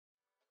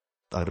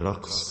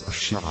الرقص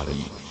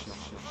الشعبي.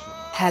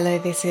 Hello,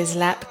 this is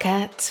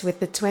LAPKAT with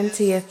the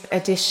 20th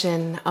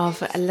edition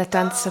of La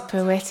Danza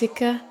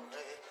Poetica,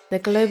 the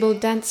global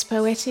dance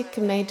poetic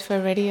made for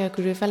radio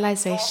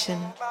groovalization.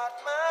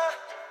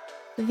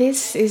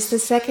 This is the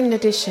second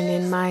edition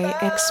in my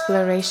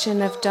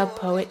exploration of dub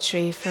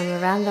poetry from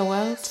around the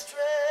world,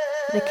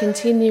 the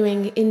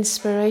continuing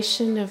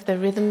inspiration of the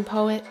rhythm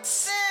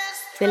poets,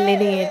 the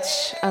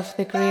lineage of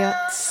the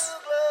griots,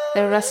 the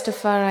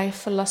Rastafari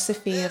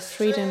philosophy of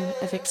freedom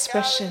of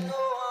expression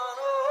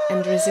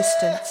and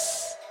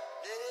resistance.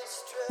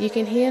 You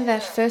can hear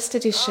that first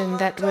edition,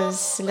 that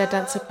was La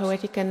Danza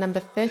Poetica number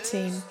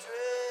 13,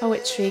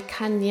 Poetry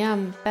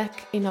Kanyam,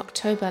 back in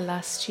October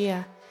last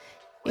year.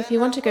 If you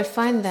want to go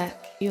find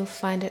that, you'll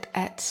find it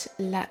at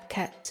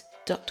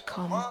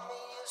lapkat.com.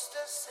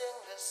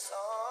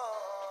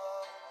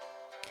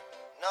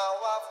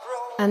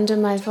 Under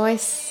my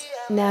voice,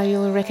 now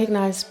you'll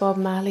recognize Bob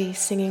Marley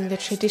singing the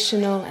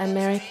traditional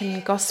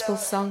American gospel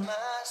song,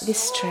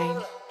 This Train.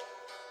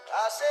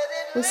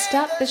 We'll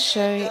start the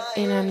show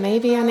in a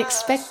maybe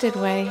unexpected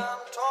way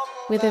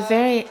with a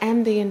very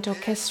ambient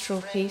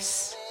orchestral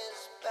piece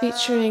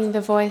featuring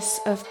the voice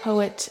of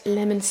poet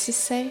Lemon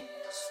Sissay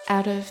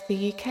out of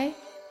the UK,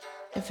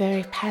 a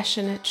very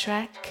passionate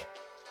track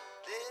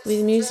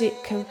with music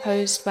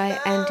composed by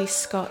Andy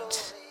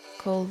Scott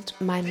called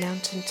My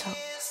Mountaintop.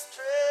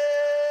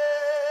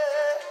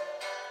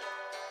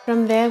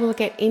 From there we'll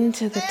get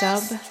into the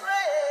dub,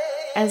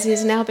 as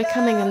is now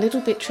becoming a little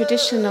bit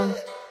traditional.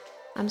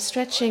 I'm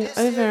stretching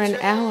over an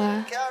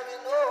hour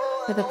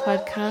for the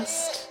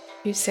podcast.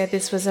 Who said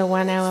this was a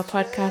 1 hour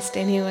podcast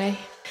anyway?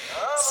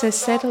 So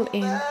settle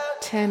in,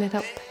 turn it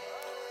up,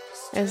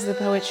 as the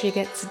poetry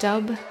gets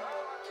dub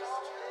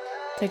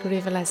to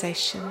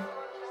groovalization.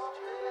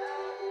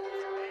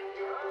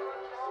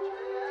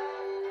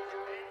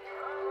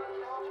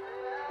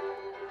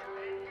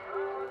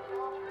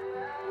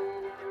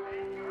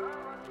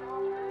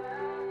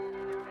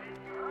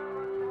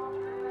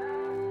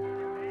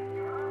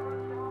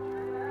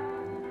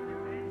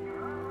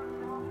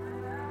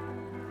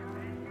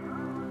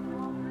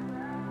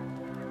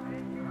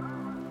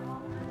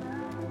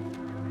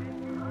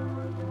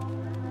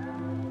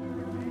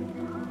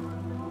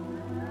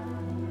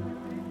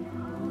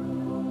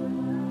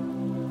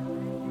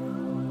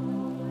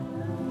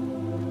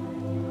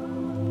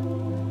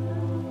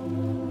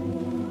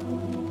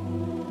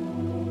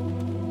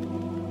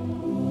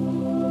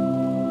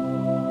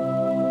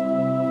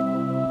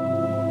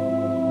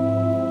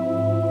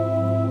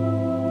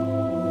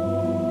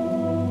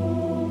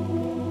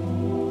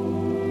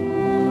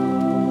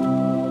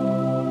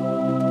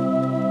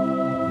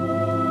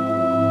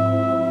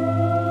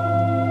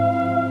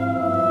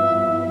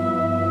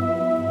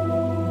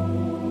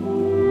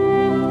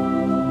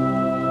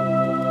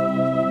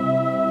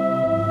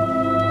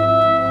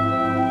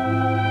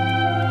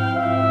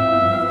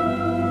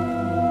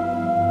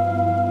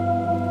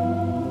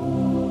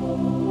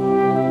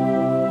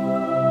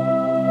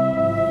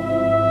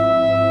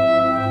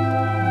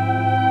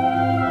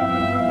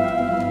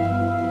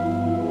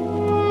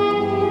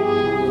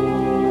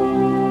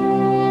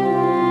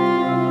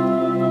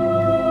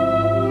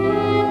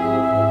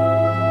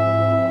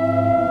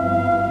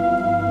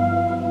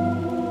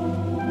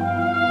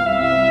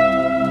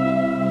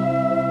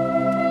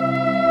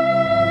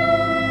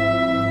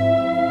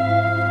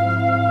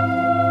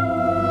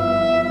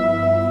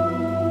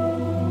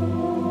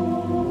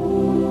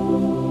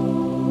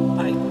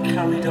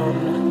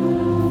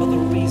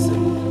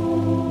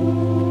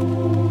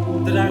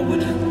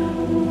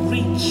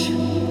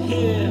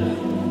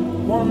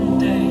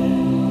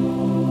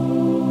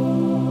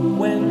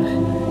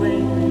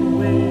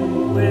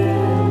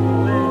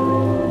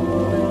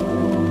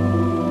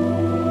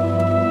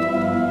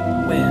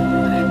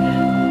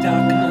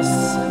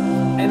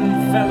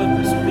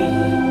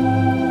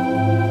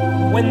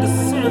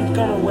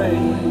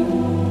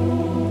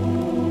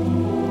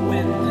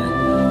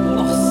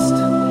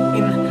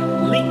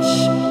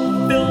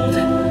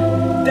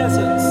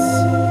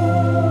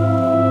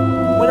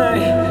 When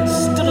I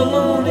stood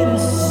alone in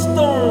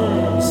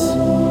storms,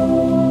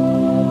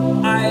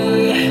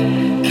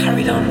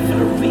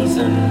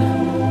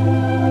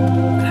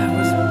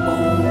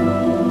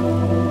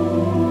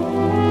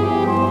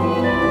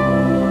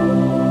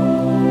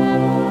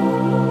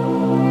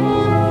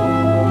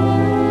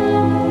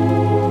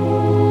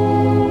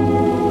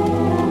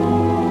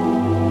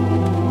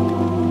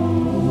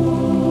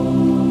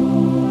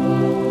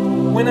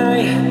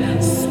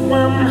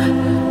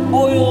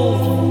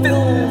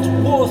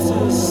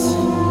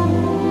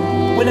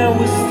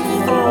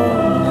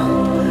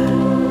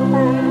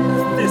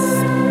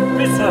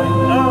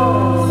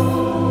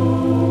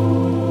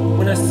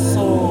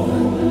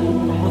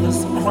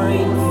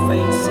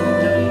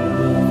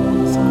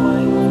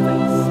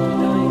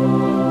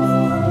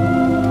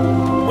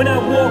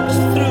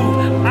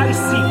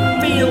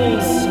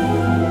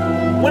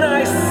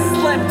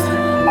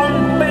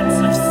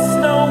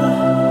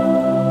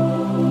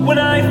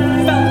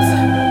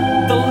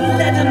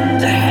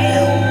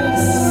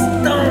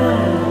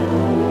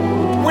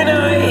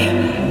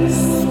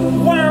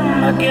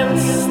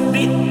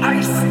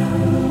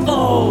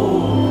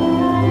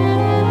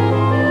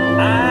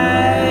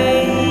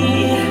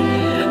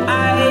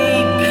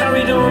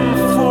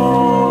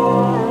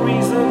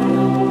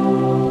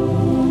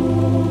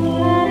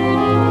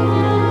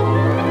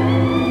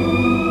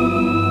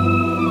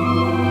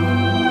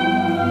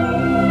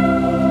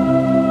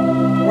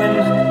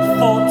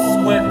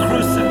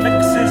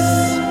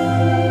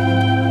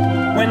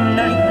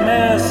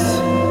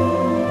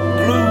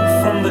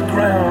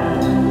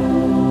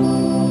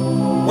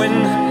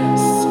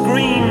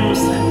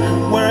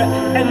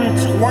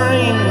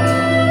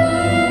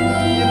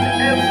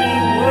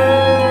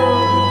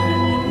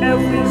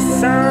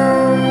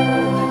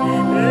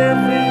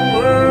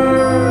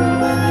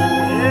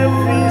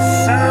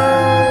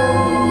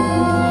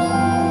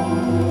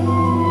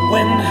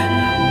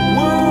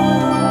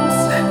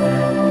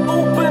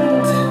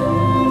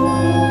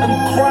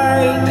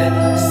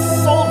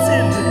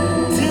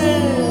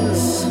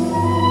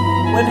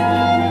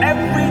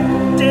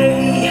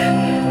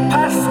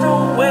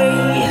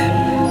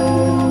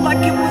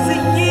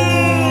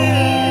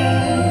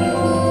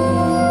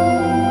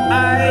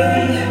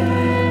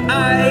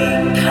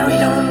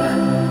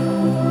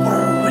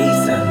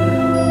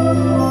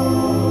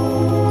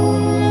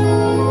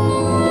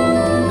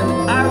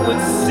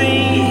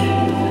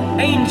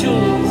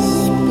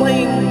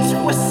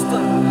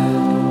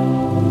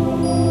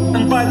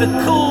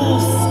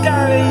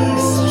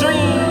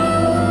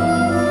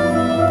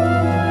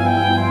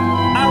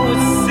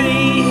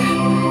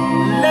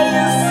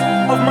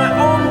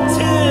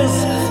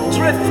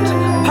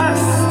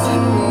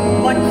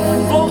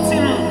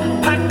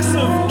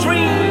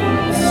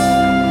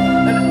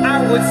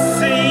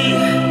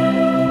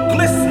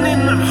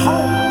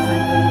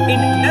 hope in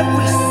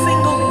every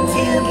single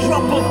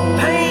teardrop of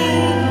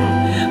pain,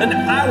 and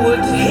I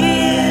would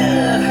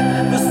hear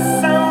the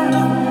sound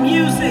of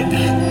music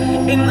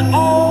in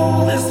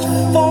all this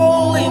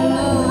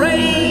falling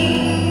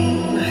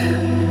rain.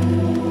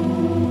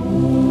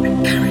 I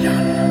carried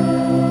on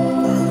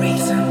for a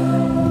reason.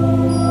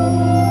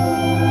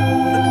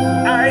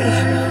 I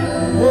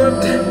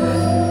would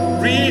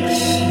reach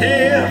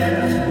here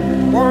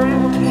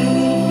one day.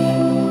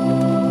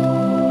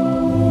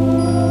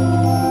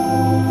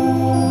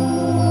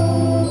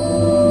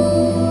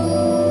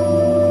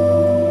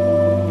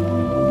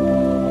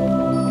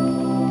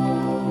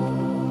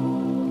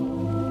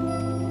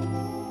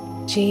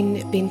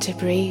 Jean Binta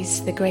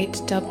Breeze, the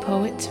great dub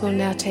poet, will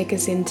now take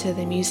us into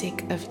the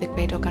music of the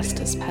great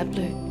Augustus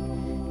Pablo.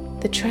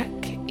 The track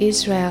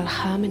Israel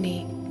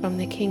Harmony from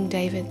the King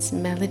David's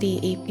Melody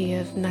EP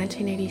of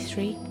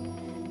 1983.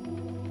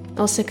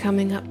 Also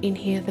coming up in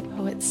here, the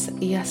poets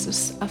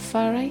Yasus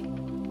Afare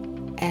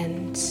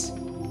and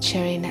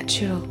Cherry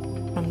Natural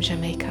from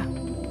Jamaica.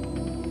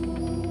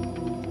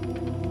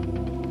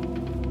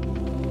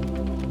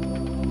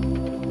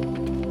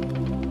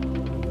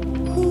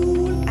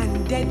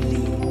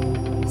 Deadly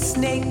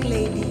snake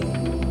lady,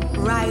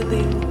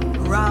 writhing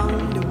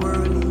round the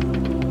whirly,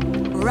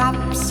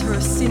 wraps her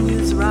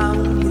sinews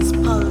round his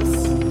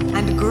pulse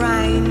and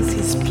grinds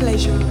his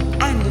pleasure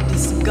and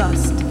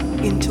disgust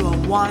into a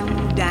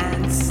one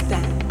dance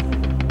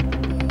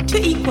stand.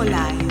 To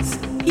equalize,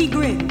 he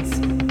grins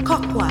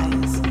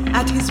cockwise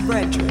at his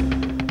brethren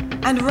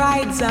and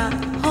rides a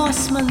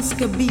horseman's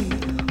cabee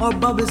or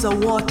bubbles a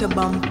water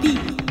bumpy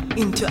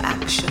into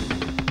action.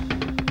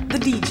 The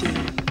DJ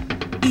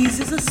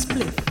eases a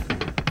spliff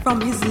from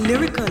his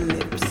lyrical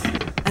lips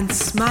and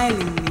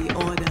smilingly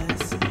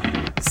orders,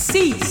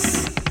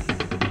 cease!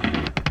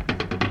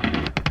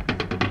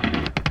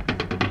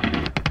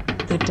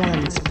 The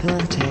dance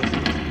poetic.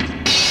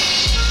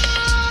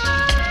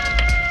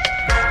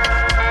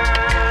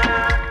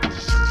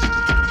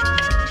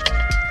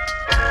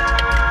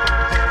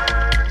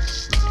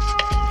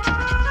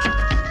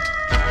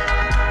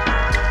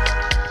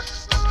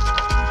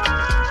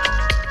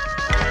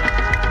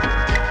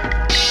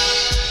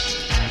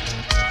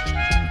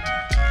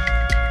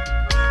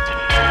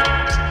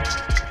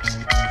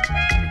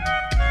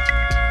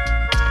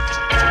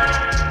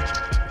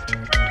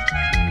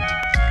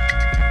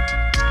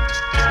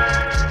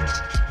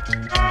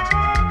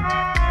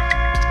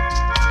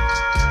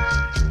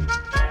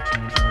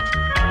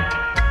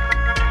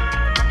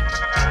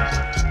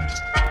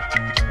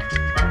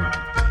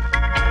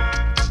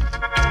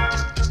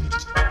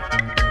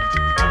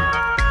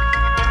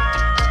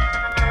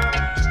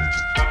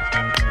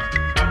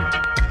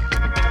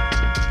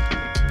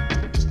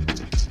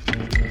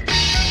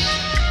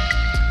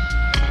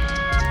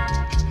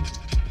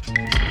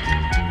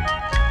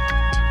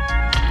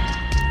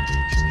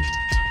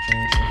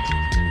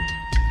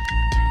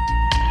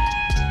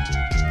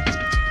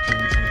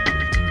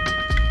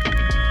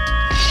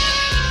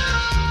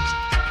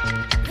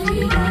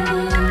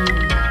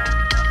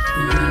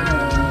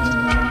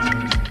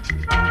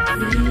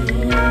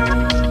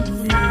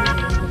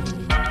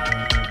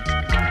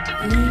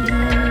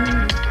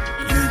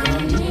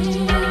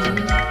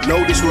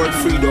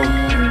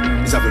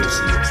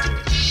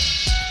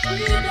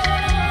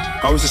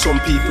 Some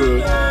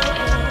people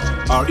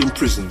are in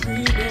prison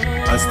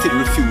and still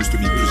refuse to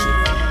be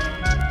prisoners.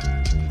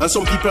 And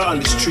some people are on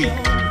the street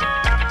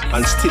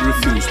and still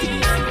refuse to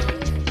be free.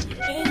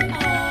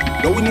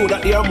 Now we know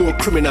that there are more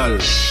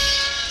criminals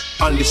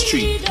on the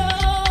street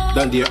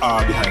than there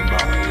are behind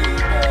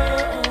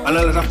bars. And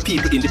a lot of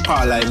people in the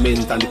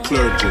parliament and the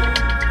clergy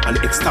and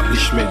the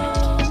establishment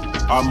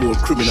are more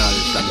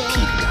criminals than the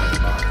people behind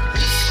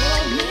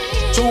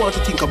bars. So I want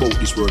to think about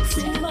this word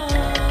freedom.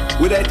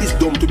 Whether it is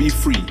dumb to be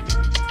free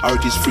or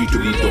it is free to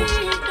be dumb.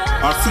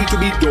 Or free to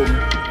be dumb,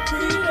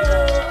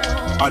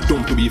 or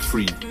dumb to be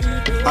free.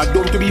 Or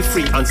dumb to be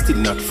free and still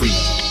not free.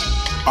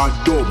 Or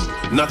dumb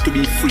not to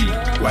be free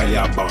while you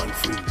are born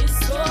free.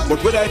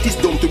 But whether it is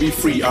dumb to be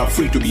free or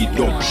free to be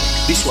dumb,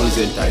 this one is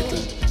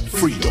entitled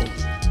Freedom.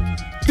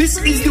 This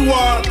is the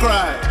war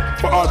cry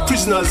for our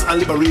prisoners and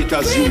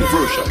liberators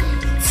universal.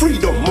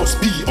 Freedom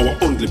must be our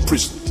only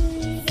prison.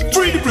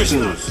 Free the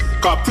prisoners,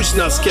 because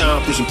prisoners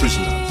can't prison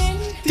prisoners.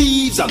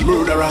 Thieves and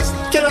murderers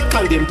cannot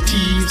condemn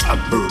thieves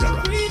and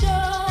murderers.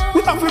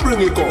 We have to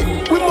bring it come.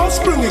 We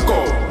must bring it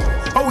come.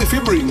 How if we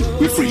bring,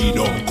 we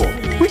freedom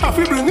come. We have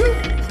to bring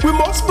it. We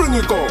must bring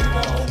it come.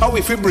 How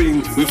if we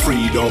bring, we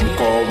freedom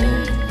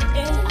come.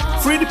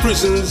 Free the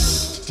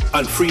prisons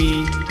and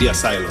free the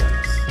asylums.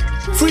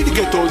 Free the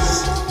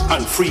ghettos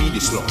and free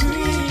the slum.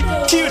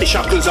 Tear the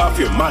shackles off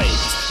your mind,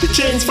 the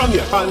chains from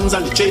your hands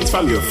and the chains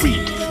from your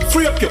feet.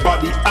 Free up your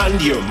body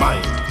and your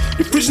mind.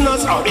 The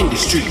prisoners are in the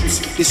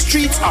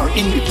streets are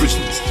in the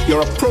prisons.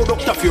 You're a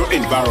product of your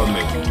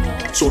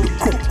environment. So the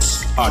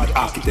crooks are the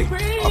architect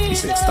of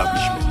this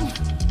establishment.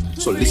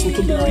 So listen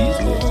to the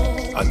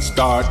reasoning and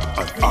start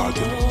an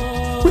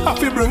argument. We have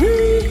to bring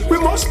it, we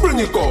must bring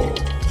it come.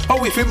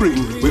 How if we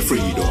bring, we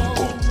freedom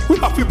come. We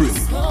have to to bring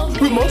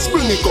it. We must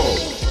bring it come.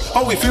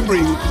 How if we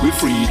bring with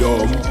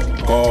freedom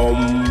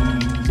come.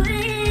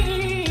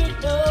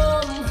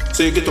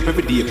 So you get up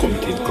every day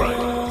committing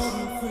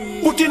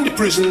crimes. Put in the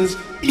prisons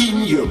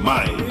in your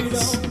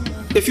minds.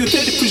 If you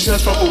take the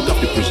prisoners from out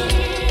of the prison,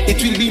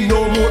 it will be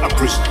no more a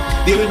prison.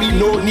 There will be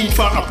no need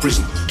for a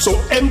prison. So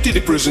empty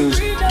the prisons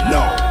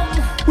now.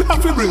 We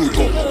have to bring it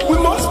come. We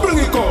must bring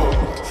it come.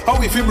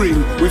 How if we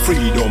bring with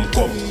freedom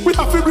come. We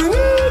have to bring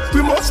it.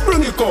 We must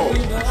bring it come.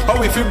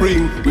 How if we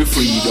bring with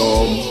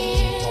freedom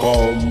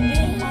come.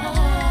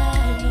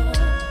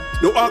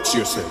 Now ask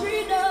yourself,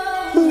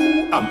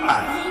 who am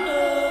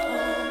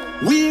I?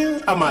 Where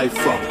am I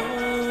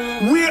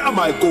from? Where am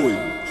I going?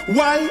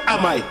 Why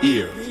am I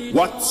here?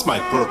 What's my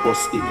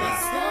purpose in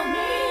life?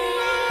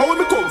 How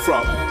am I come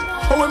from?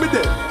 How am I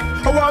dead?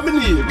 How am I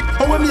name?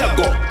 How am I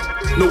go?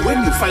 Now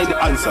when you find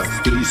the answers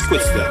to these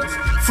questions,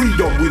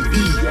 freedom will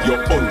be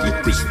your only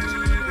prison.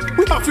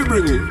 We have to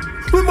bring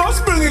it. We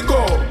must bring it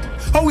come.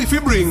 How if we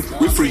bring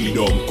with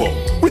freedom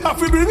come? We have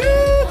to bring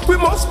it. We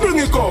must bring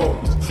it come.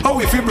 How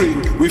if we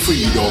bring with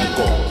freedom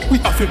come? We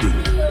have to bring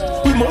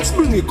it. We must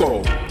bring it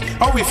come.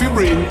 How if we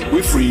bring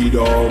with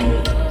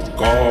freedom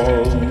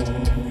come?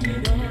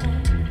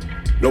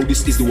 Now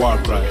this is the war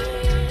cry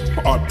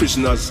for our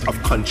prisoners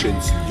of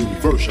conscience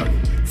universal.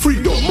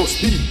 Freedom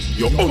must be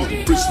your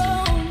only prison.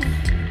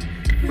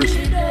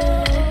 Prison.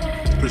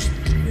 Prison.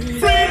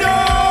 Freedom!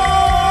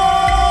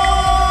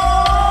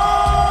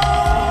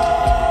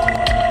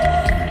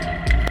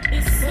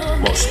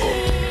 Moscow.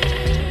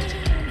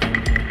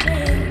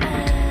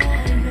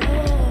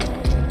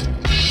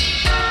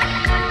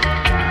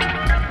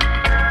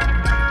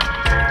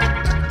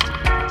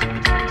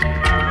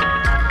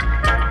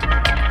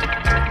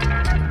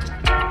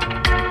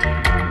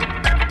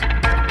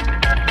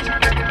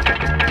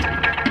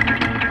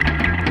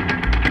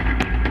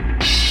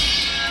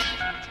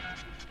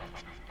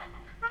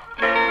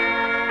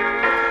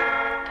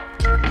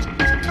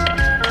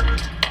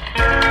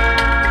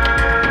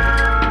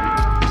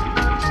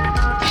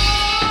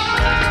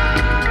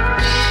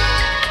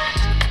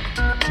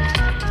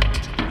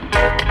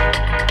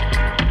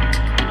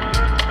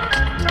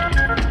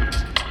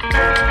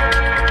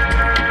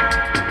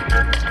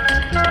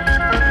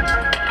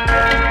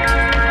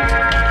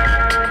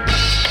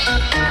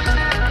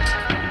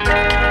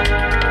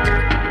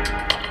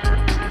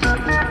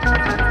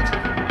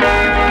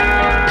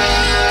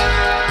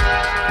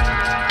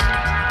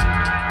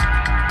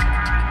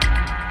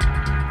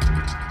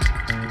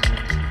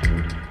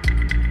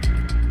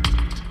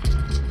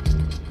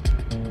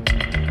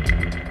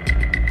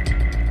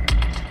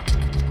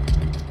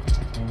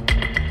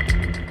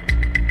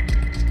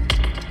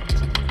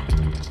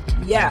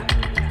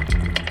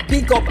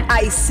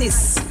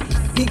 Isis,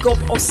 big up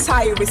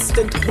Osiris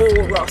and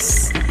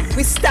Horus.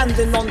 We're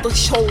standing on the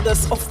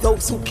shoulders of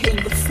those who came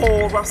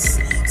before us.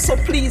 So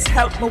please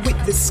help me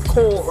with this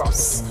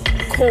chorus.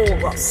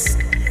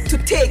 To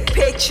take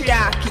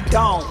patriarchy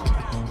down,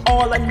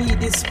 all I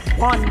need is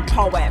one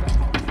poem,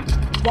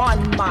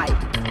 one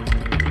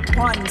mic,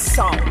 one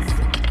sound.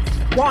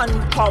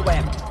 One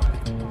poem,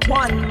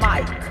 one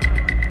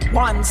mic,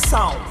 one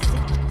sound.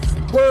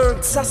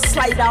 Words that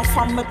slide out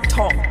from my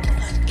tongue.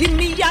 Give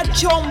me a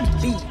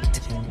jump beat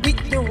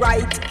with the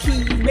right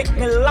key, make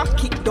me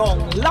lock it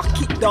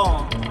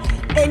down.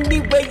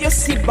 Anywhere you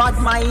see bad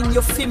mind,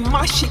 you feel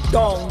mash it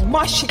down.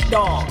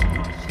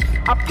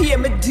 I pay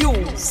my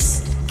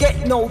dues,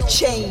 get no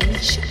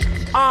change.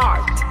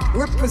 Art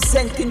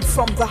representing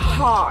from the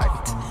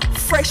heart,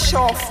 fresh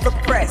off the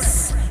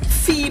press,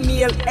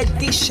 female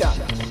edition.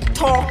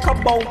 Talk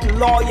about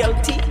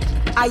loyalty,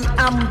 I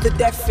am the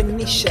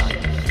definition.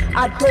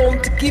 I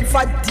don't give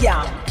a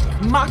damn.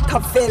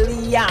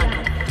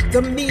 Machiavellian,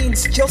 the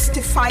means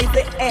justify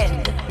the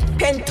end.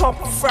 Pent up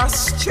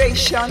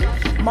frustration,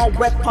 my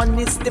weapon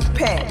is the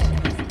pen.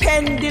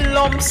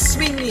 Pendulum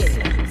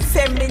swinging,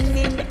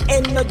 feminine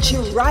energy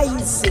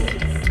rising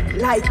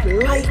like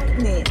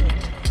lightning.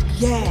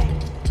 Yeah,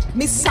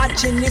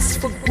 misogynist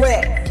for Gwe,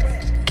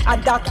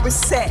 that we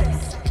said.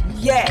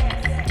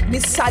 Yeah,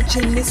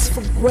 misogynist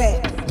for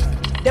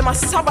Gwe. Them a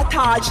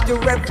sabotage the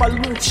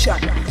revolution.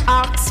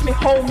 Ask me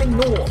how me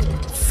know.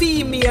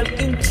 Female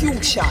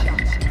intuition.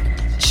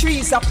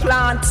 Trees are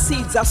plant,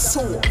 seeds are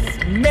sown.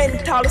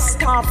 Mental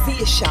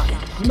starvation,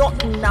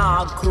 nothing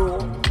now grow.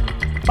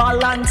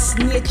 Balance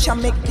nature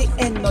make the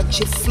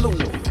energy flow.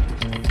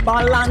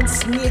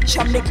 Balance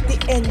nature make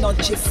the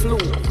energy flow.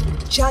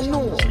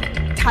 Jano,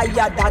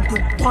 tired of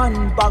the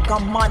one bag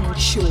of man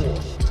show.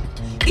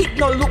 It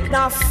no look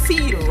now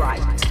feel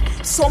right.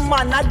 So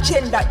man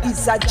agenda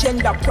is a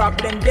gender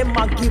problem. Them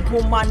a give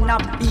woman a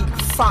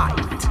big fight.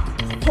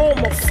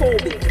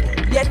 Homophobic.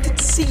 Yet it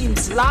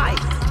seems like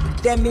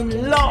them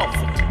in love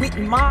with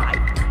Mike.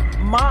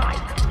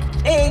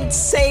 Ain't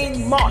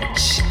saying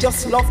much,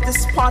 just love the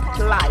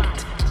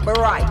spotlight. But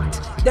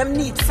right, them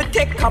need to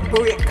take a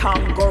break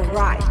and go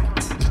right.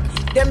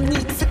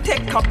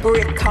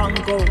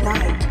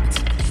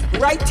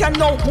 Right, you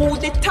know who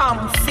the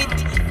time fit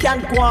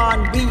can go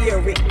and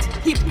wear it.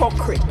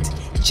 Hypocrite,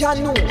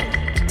 Janu,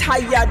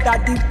 tired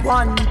of the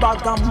one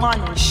bag of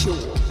man show.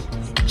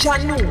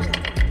 Janu,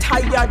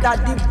 tired of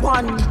the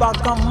one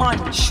bag of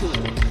man show.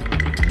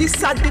 This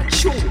is the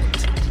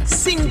truth.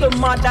 Single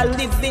mother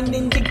living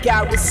in the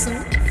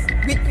garrison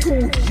with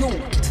 2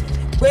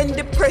 youth. When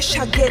the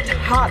pressure get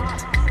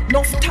hot,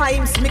 enough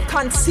times me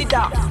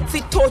consider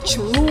fi touch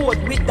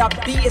road with a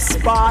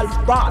baseball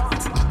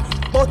bat.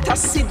 But I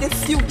see the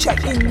future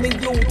in me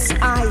youth's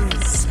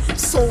eyes,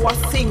 so I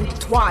think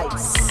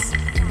twice.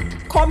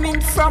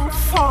 Coming from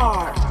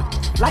far,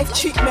 life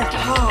treat me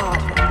hard.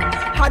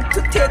 Had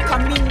to take a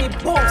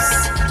minibus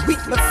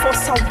with me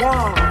fuss a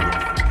war.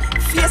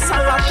 Face a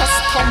lot of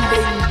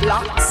stumbling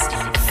blocks,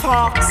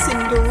 forks in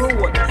the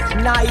road,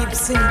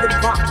 knives in the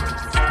back.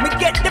 Me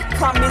get the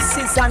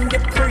promises and the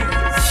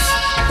praise,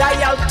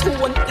 dial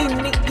tone in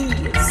the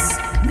ears.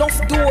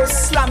 Enough doors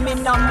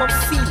slamming on my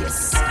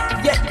face,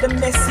 yet the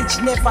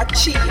message never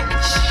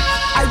change.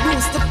 I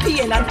use the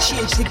pain and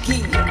change the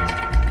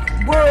gear.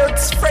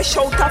 Words fresh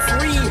out of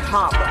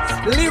rehab,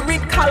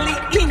 lyrically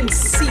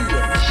insane.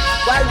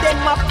 While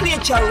them a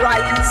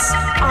plagiarize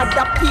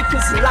other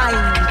people's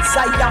lines,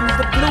 I am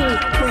the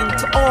blueprint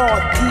all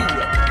day,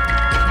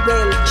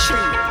 well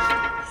trained.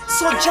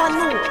 So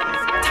Janu,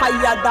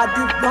 tired of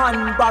the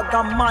one bag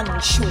of man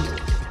show.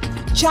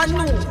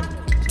 Janu,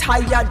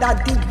 tired of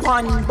the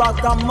one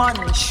bag of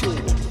man show.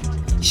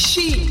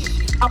 She,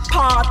 a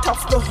part of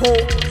the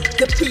whole,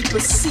 the people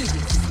see.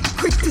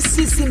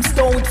 Criticisms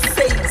don't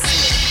faze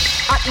me.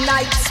 At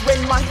nights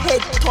when my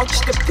head touch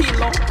the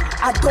pillow,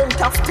 I don't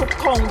have to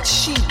count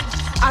sheep.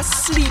 I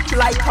sleep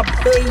like a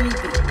baby.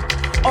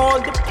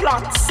 All the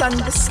plots and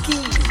the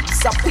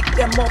schemes, I pick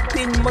them up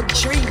in my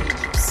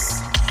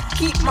dreams.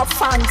 Keep my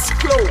fans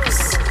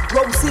close,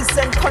 roses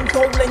and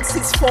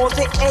condolences for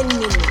the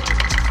enemy.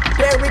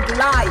 Buried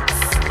life,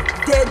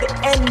 dead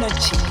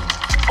energy.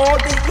 All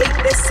the hate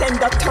they send,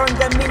 I turn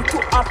them into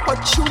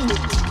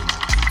opportunity.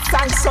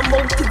 Thanks for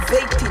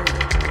motivating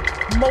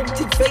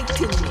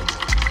me.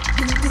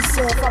 You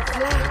deserve a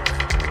plaque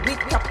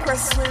with a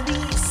press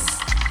release,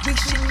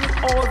 wishing you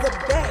all the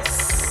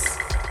best.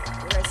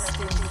 Rest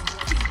in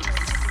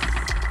peace.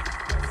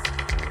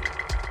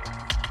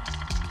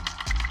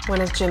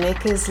 One of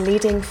Jamaica's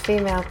leading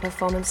female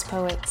performance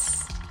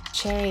poets,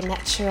 Cherry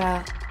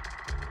Natural,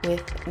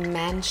 with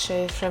Man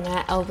Show from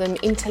her album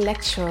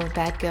Intellectual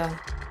Bad Girl.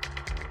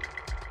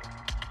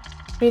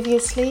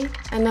 Previously,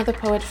 another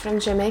poet from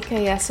Jamaica,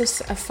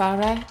 Yasus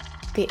Afara,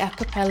 the a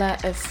cappella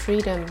of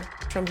Freedom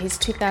from his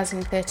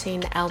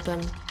 2013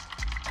 album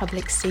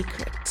Public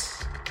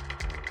Secret.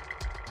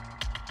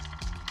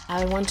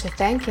 I want to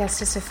thank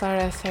Yasus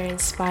Afara for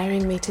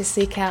inspiring me to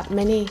seek out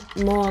many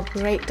more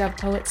great dub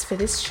poets for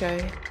this show,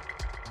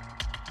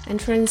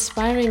 and for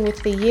inspiring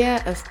with the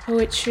Year of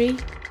Poetry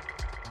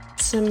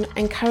some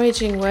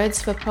encouraging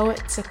words for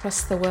poets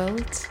across the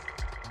world.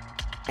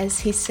 As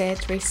he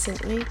said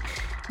recently,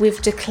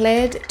 we've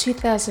declared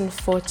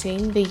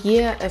 2014 the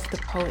Year of the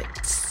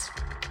Poets.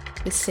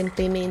 This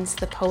simply means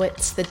the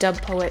poets, the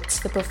dub poets,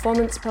 the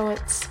performance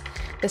poets,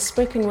 the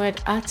spoken word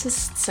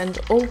artists, and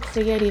all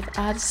creative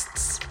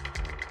artists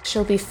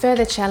shall be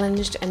further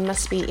challenged and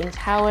must be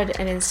empowered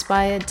and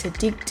inspired to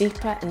dig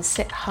deeper and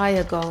set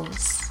higher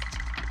goals.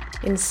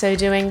 In so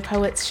doing,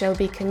 poets shall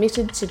be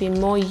committed to be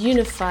more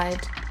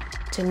unified,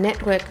 to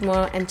network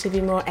more, and to be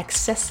more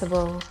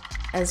accessible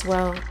as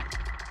well,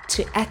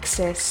 to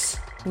access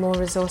more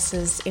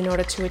resources in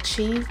order to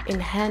achieve,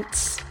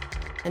 enhance,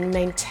 and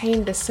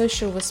maintain the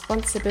social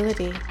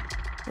responsibility,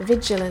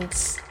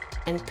 vigilance,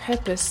 and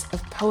purpose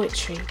of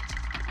poetry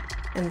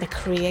and the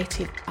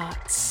creative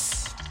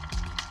arts.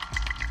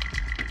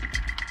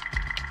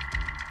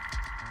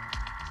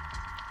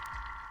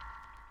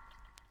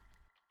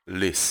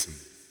 Listen,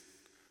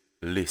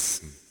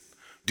 listen.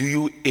 Do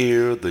you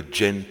hear the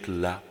gentle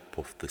lap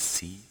of the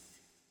sea?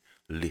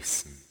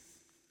 Listen,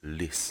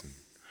 listen.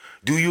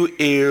 Do you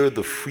hear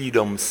the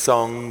freedom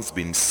songs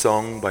been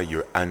sung by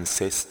your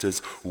ancestors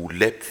who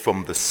leapt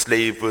from the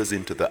slavers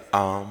into the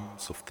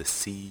arms of the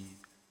sea?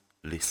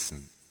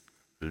 Listen,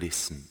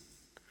 listen.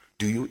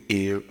 Do you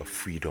hear a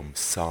freedom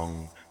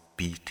song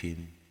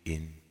beating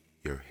in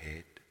your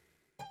head?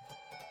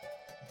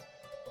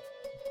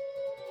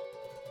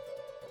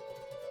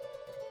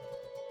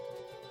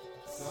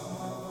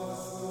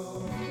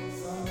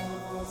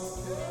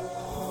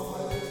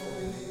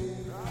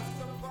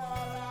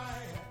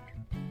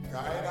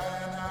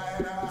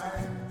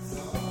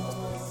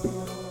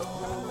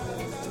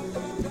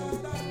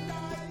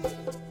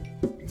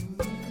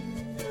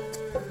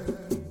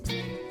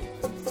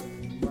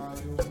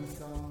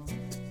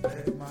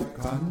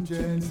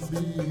 Conscience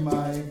be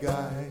my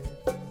guide.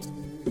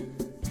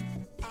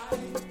 I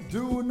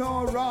do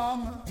no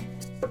wrong,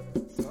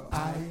 so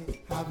I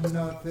have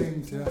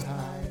nothing to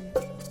hide.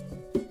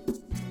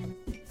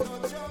 So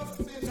just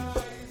be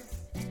nice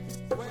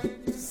when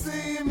you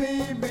see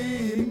me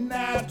being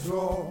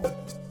natural.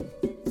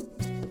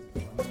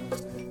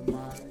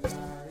 My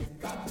life,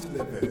 got to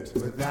live it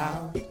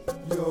without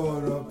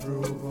your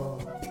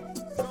approval.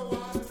 So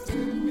accept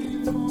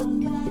me for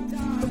what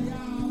I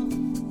am.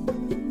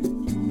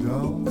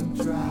 Don't Don't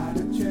try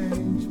to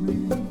change me.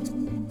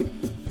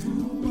 You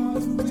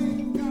must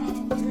think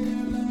I'm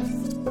careless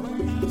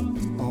when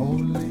I'm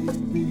only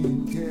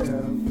being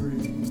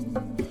carefree.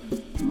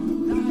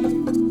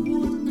 Life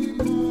would be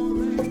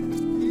boring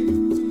if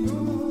you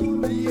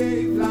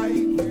behave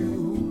like you.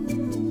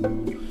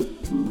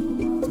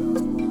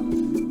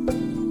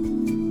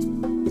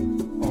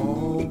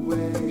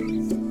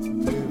 Always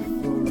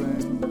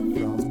different from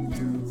you.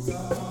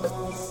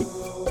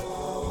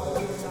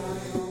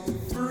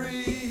 Free.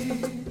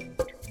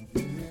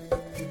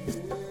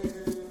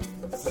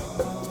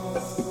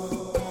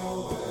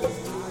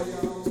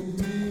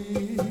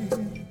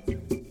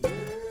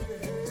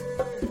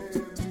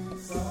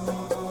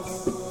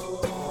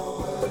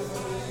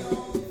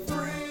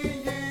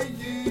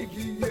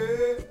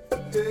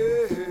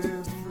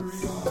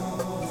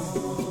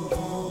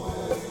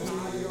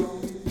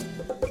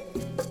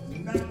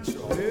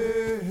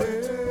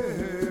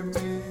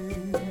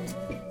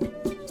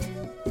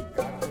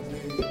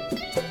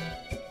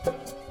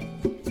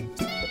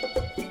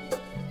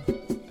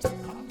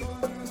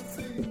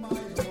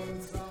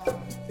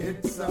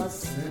 It's a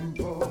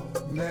simple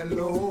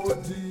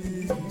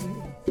melody.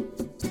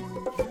 You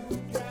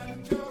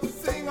can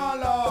just sing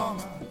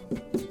along,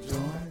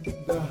 join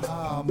the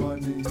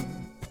harmony.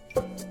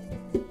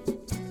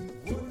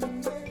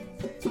 Wouldn't it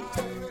be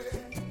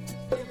irate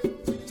if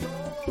we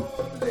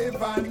all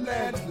live and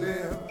let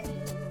live?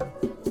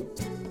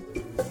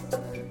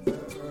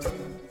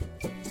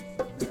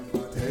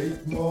 Never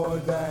take more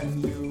than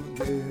you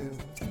give.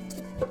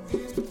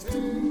 It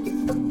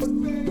takes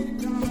many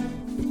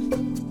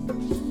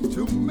times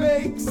to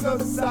make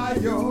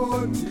society a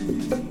few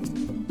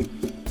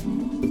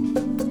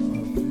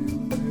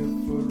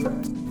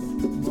difference,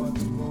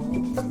 much more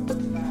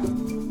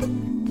loudly.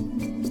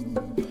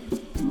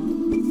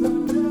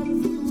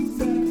 Sometimes you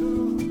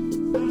settle,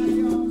 I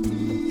am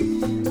me,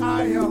 I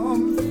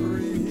am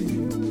free.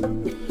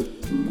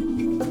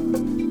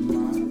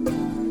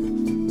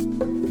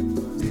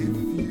 If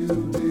you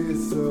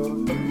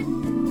disagree.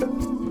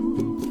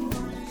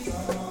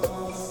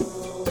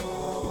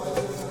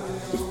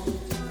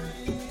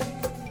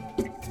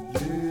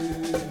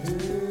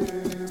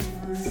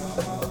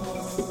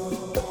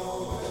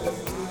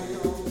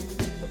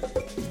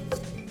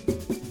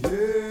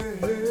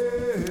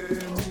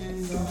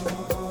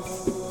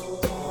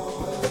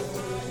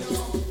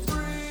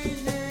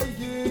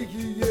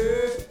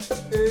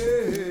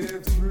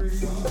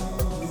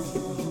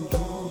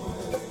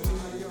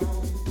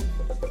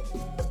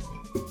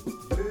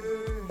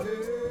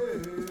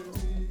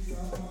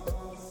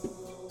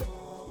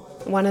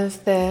 One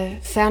of the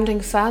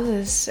founding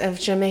fathers of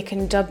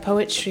Jamaican dub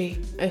poetry,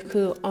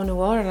 Oku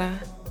Onuora,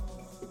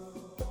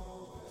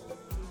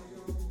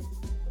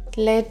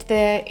 led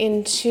there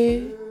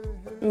into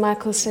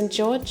Michael St.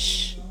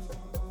 George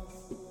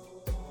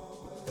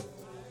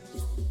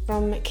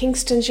from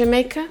Kingston,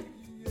 Jamaica.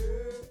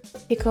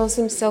 He calls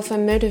himself a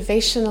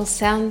motivational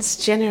sounds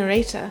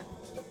generator.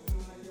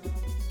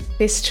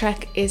 This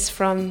track is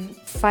from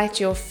Fight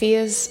Your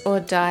Fears or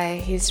Die,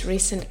 his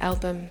recent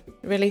album,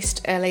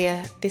 released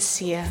earlier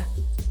this year.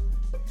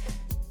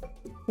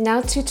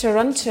 Now to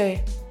Toronto.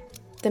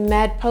 The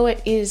mad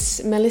poet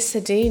is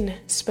Melissa Dean,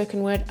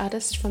 spoken word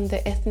artist from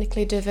the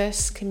ethnically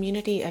diverse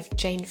community of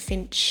Jane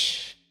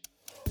Finch.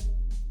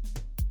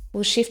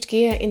 We'll shift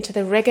gear into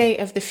the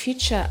reggae of the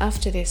future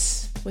after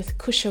this with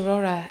Kush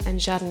Aurora and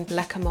Jardin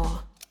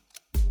Blackamore.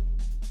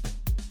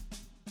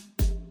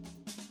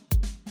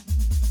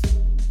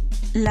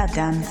 La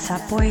danza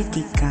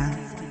poetica.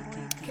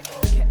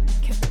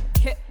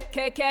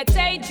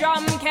 Kete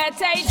drum,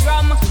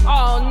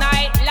 all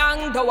night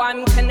long, though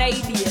I'm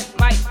Canadian.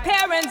 My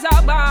parents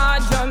are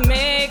born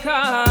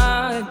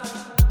Jamaican.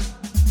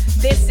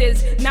 This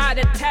is not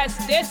a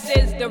test, this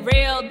is the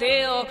real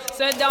deal.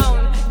 So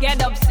don't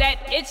get upset,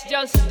 it's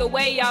just the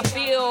way I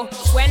feel.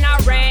 When I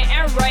rant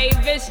and rave,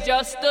 it's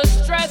just the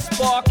stress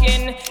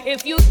walking.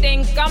 If you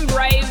think I'm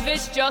brave,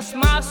 it's just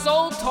my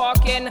soul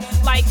talking.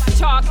 Like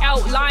chalk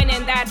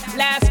outlining that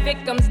last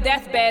victim's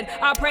deathbed.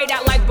 I pray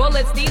that like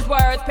bullets, these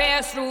words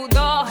pass through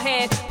the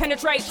head,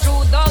 penetrate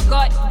through the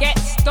gut, get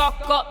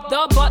stuck up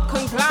the butt,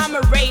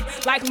 conglomerate.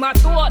 Like my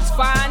thoughts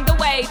find the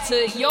way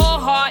to your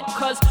heart.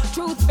 Cause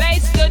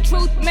truth-based, the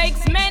truth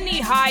makes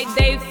many hide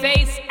they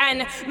face.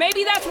 And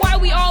maybe that's why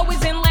we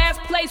always in last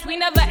place. We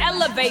never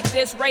elevate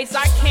this race.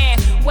 I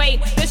can't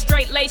wait. This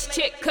straight-laced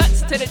chick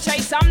cuts to the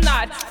chase. I'm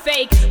not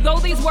fake. Though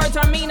these words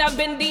are mean, I've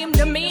been deemed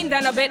demeaned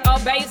and a bit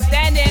abased.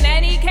 And in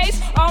any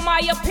case, all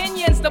my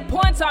opinions, the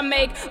points I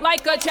make,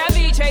 like a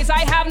Chevy Chase,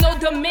 I have no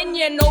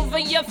dominion over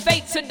your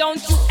fate. So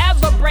don't you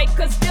ever break,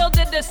 cause still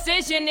the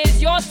decision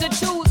is yours to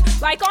choose.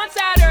 Like on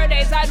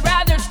Saturdays, I'd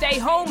rather stay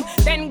home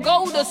than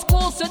go to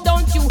school. So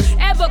don't you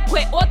ever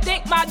quit or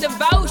think my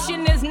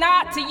devotion is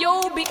not to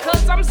you,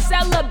 because I'm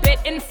celibate.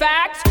 In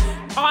fact,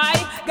 I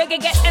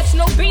get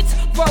ethno beats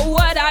for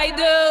what I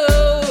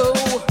do.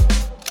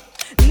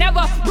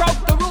 Never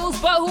broke the rules,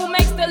 but who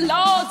makes the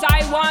laws?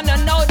 I wanna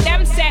know.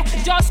 Them say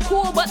just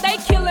cool, but they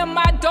killing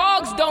my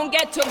dogs, don't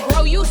get to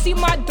grow. You see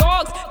my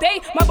dogs,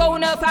 they my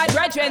bona fide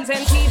brethren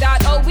and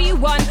T.O. We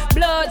one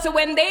blood, so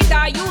when they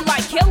die, you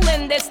like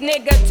killing this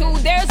nigga too.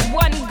 There's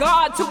one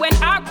God, so when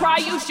I cry,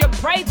 you should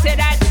pray to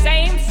that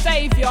same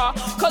Savior.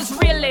 Cause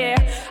really,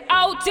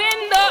 out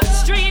in the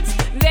streets,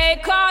 they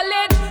call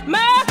it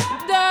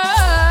murder.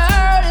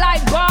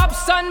 Like Bob's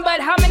son, but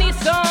how many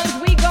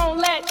sons we gon'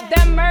 let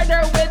them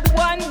murder with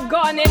one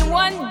gun in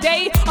one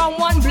day? On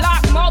one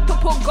block,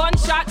 multiple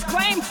gunshots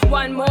claim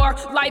one more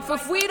life.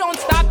 If we don't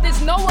stop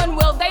this, no one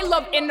will. They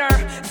love inner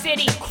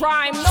city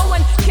crime. No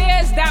one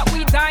cares that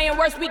we dying.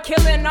 Worse, we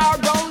killing our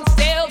own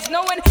selves.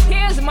 No one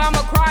hears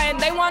mama crying.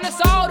 They want us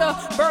all to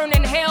burn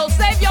in hell.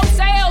 Save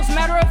yourselves.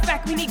 Matter of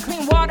fact, we need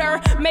clean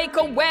water. Make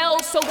a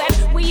well so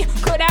that we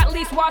could at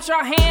least wash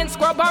our hands,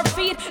 scrub our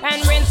feet,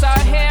 and rinse our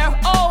hair.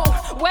 Oh,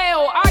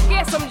 well, I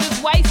guess I'm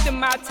just wasting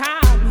my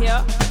time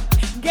here.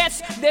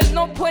 Guess there's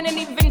no point in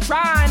even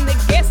trying to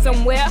get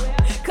somewhere.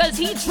 Cause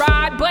he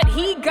tried, but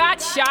he got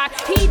shot.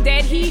 He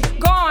dead, he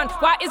gone.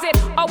 Why is it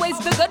always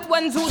the good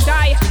ones who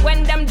die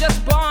when them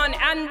just born?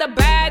 And the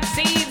bad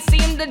seeds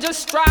seem to just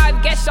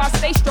strive. Guess y'all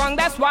stay strong,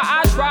 that's why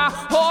I try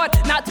hard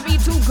not to be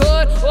too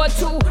good or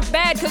too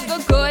bad. Cause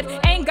the good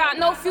ain't got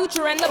no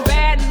future and the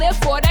bad live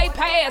for they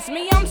pass.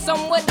 Me, I'm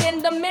somewhat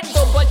in the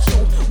middle, but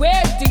you,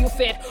 where do you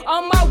fit?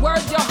 On my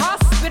word, your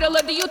hospital,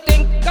 or do you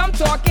think I'm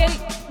talking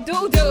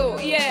doo-doo?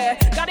 Yeah,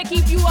 gotta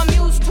keep you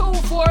amused too,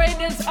 for it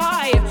is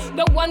I,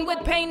 the one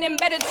with pain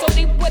embedded so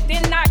deep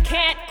within I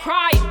can't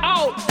cry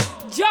out.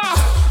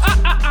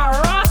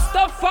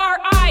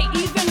 Rastafari,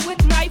 even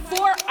with my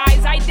 4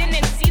 eyes, I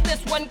didn't see this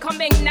one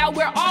coming. Now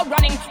we're all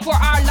running for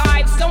our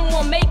lives. Some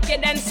will make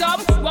it and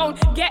some won't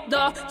get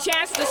the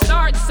chance to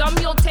start. Some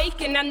you'll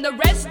take in and the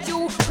rest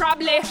you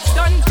probably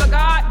done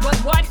forgot. But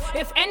what,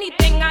 if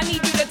anything, I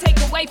need you to take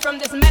away from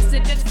this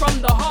message? It's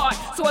from the heart.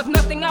 So if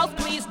nothing else,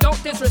 please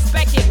don't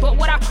disrespect it. But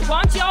what I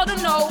want y'all to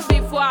know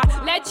before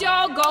I let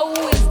y'all go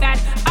is that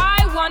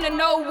I want to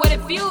know what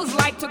it feels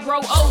like to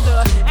grow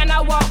older. And I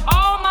want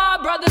all my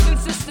brothers and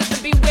sisters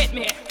to be with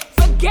me.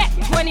 Forget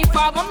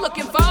 25, I'm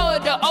looking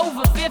forward to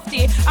over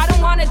 50. I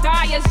don't want to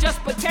die, it's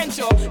just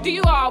potential. Do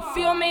you all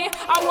feel me?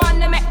 I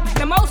want to make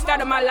the most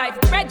out of my life.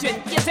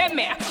 Brethren, you see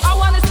me? I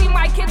want to see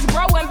my kids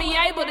grow and be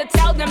able to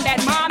tell them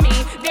that mommy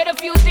did a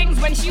few things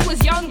when she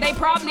was young they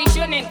probably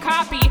shouldn't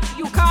copy.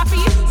 You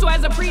copy? So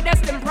as a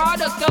predestined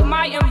product of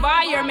my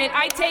environment,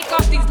 I take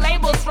off these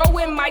labels, throw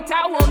in my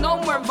towel, no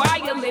more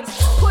violence.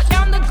 Put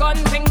down the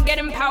guns and get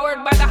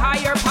empowered by the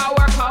higher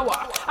power.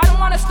 I don't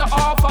want us to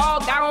all fall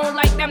down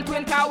like them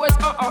Twin Towers.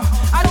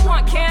 I don't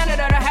want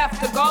Canada to have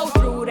to go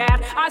through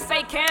that. I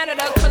say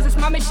Canada cause it's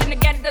my mission to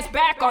get us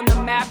back on the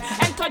map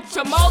and touch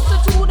a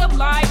multitude of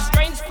lives,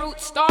 strange fruit,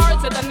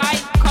 stars of the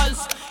night.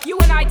 Cause you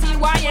and I,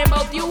 T.Y. and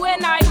both you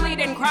and I bleed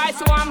and cry.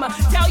 So I'ma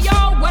tell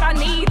y'all what I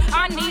need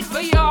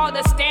for y'all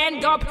to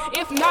stand up.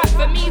 If not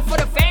for me, for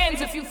the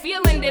fans. If you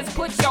feeling this,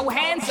 put your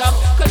hands up.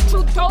 Cause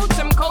truth told,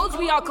 some codes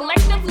we all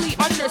collectively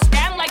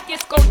understand. Like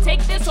it's gonna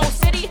take this whole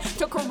city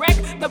to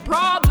correct the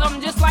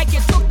problem, just like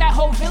it took that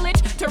whole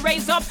village to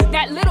raise up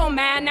that little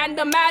man. And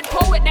the mad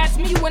poet, that's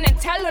me, wouldn't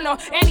telling her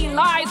any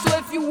lies. So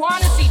if you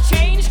wanna see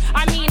change,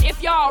 I mean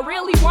if y'all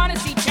really wanna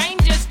see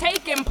changes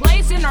taking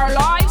place in our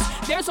lives,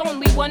 there's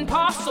only one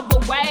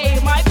possible way.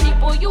 My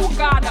people, you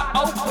gotta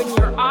open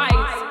your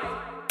eyes.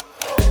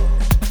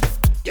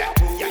 Yeah.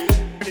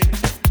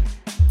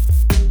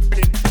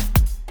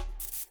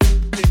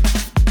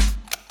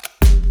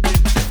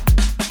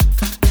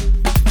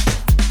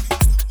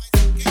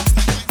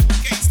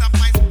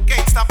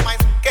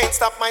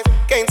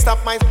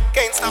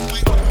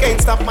 Can't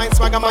stop my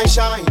swagger, my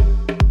shine.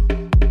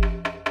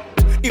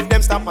 If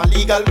them stop my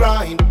legal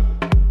grind,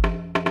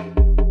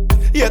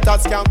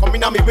 haters can't come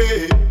in on me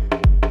way.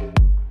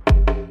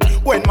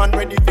 When man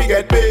ready to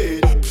get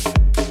paid,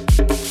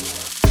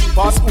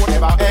 passport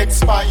never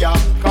expire.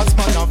 Cause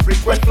man a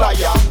frequent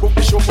flyer. Book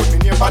the show, put me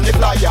name on the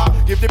flyer.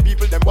 Give the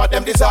people them what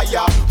them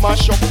desire.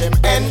 Mash up them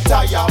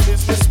entire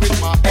business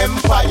with my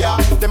empire.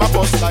 Them a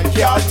bust like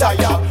car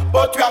tire,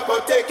 but we are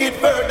gonna take it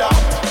further.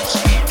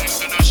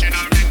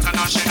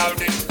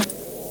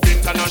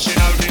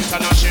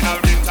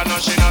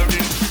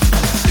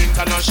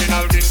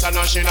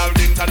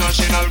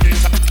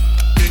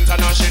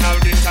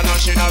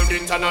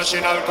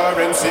 International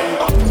currency.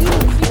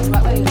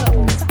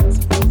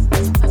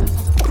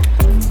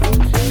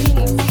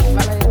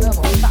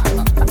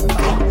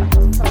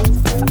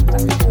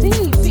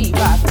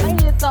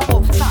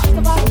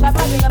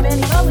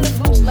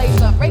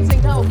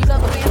 Racing dough, he's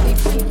up a fancy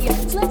freaky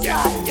slip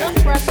slide. Young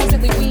fresh,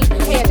 basically weed.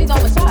 Yeah, jeans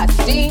over sides.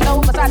 Jeans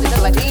over sides.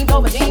 Just like jeans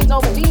over sides.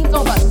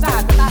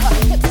 Without her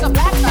hips on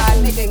black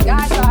side, making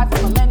guy side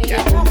for millennia.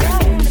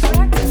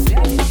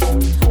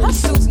 Her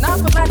suits not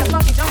for black and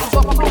funky jumpers,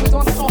 but my homies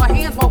on the floor.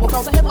 Hands mobile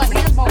throws, a hip like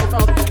hands mobile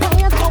throws. Her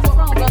hands mobile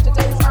throws up to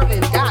today's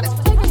service. Goddess.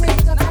 Taking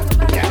risks and I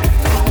can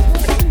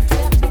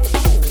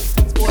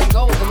it's boy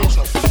gold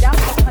initial. Down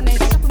to her name,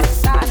 stuck on the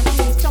side and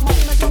she's so much.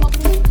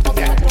 Smoking in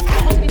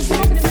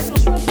mental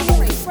shrimp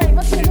theory. Spray,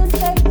 what's in the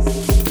face?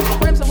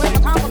 Crimson with a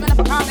compliment.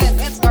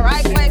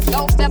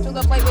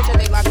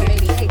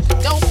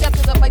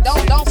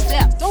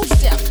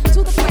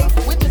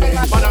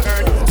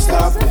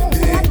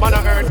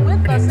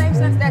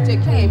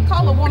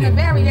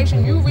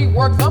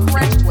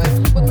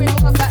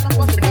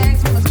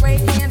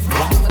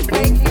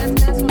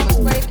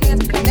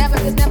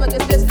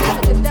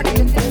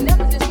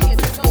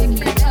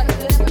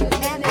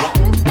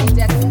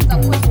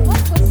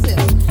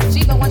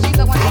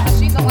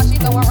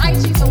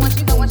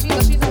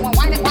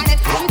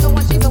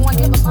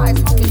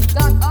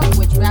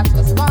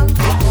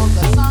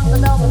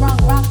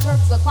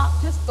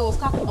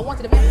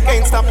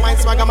 stop my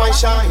swag and my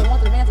shine.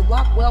 Want the vans to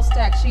block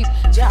well-stacked sheets.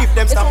 If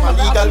them stop my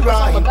legal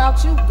grind. It's all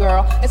about you,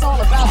 girl. It's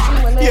all about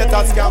you and living in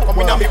your can't come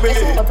in on me way.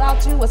 It's all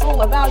about you. It's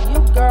all about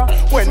you, girl.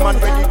 When man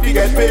ready to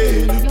get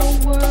paid. Your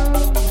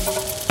world.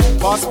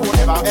 Passport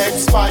never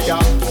expire.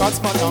 Cause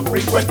man a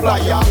frequent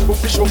flyer. Book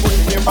the show, put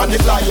the name on the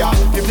flyer.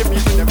 Give the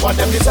people them what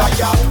them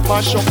desire.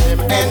 Mash up them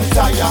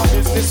entire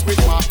business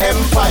with my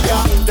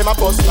empire. Them a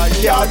bust like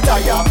your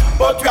tire.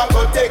 But we are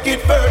gonna take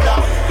it further.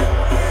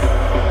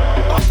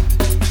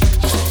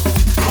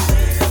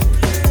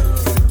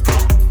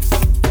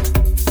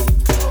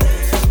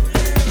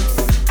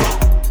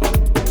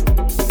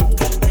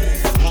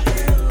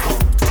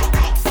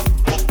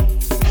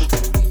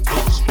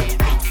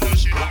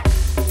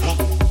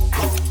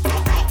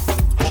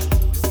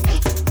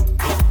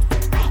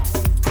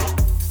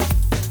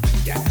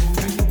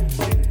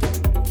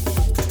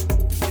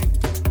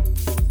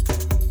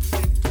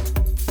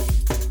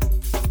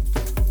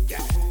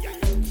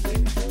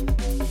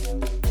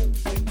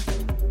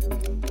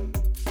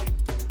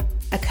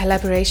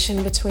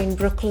 Collaboration between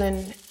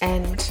Brooklyn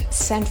and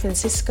San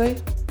Francisco,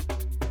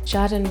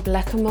 Jardin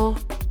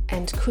Blackamore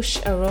and Kush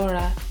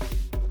Aurora,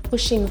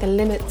 pushing the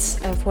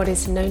limits of what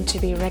is known to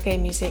be reggae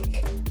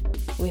music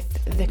with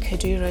the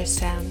Kuduro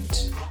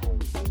sound.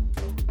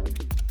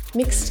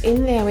 Mixed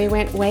in there, we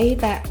went way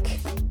back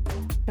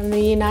from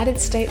the United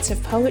States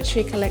of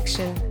Poetry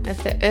collection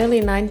of the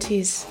early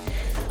 90s,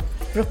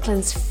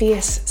 Brooklyn's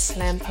fierce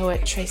slam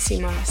poet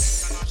Tracy Morris.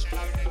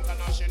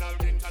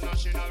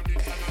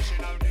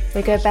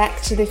 We go back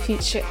to the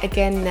future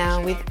again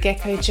now with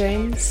Gecko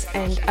Jones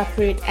and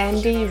Uproot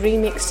Andy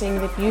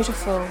remixing the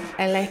beautiful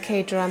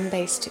Eleke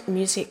drum-based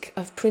music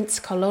of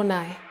Prince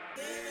Kolonai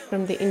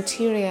from the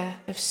interior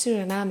of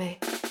Suriname,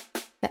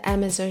 the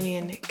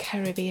Amazonian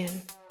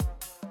Caribbean.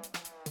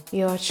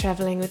 You're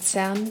traveling with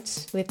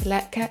sound with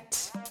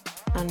LAPKAT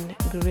on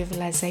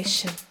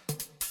Groovilization.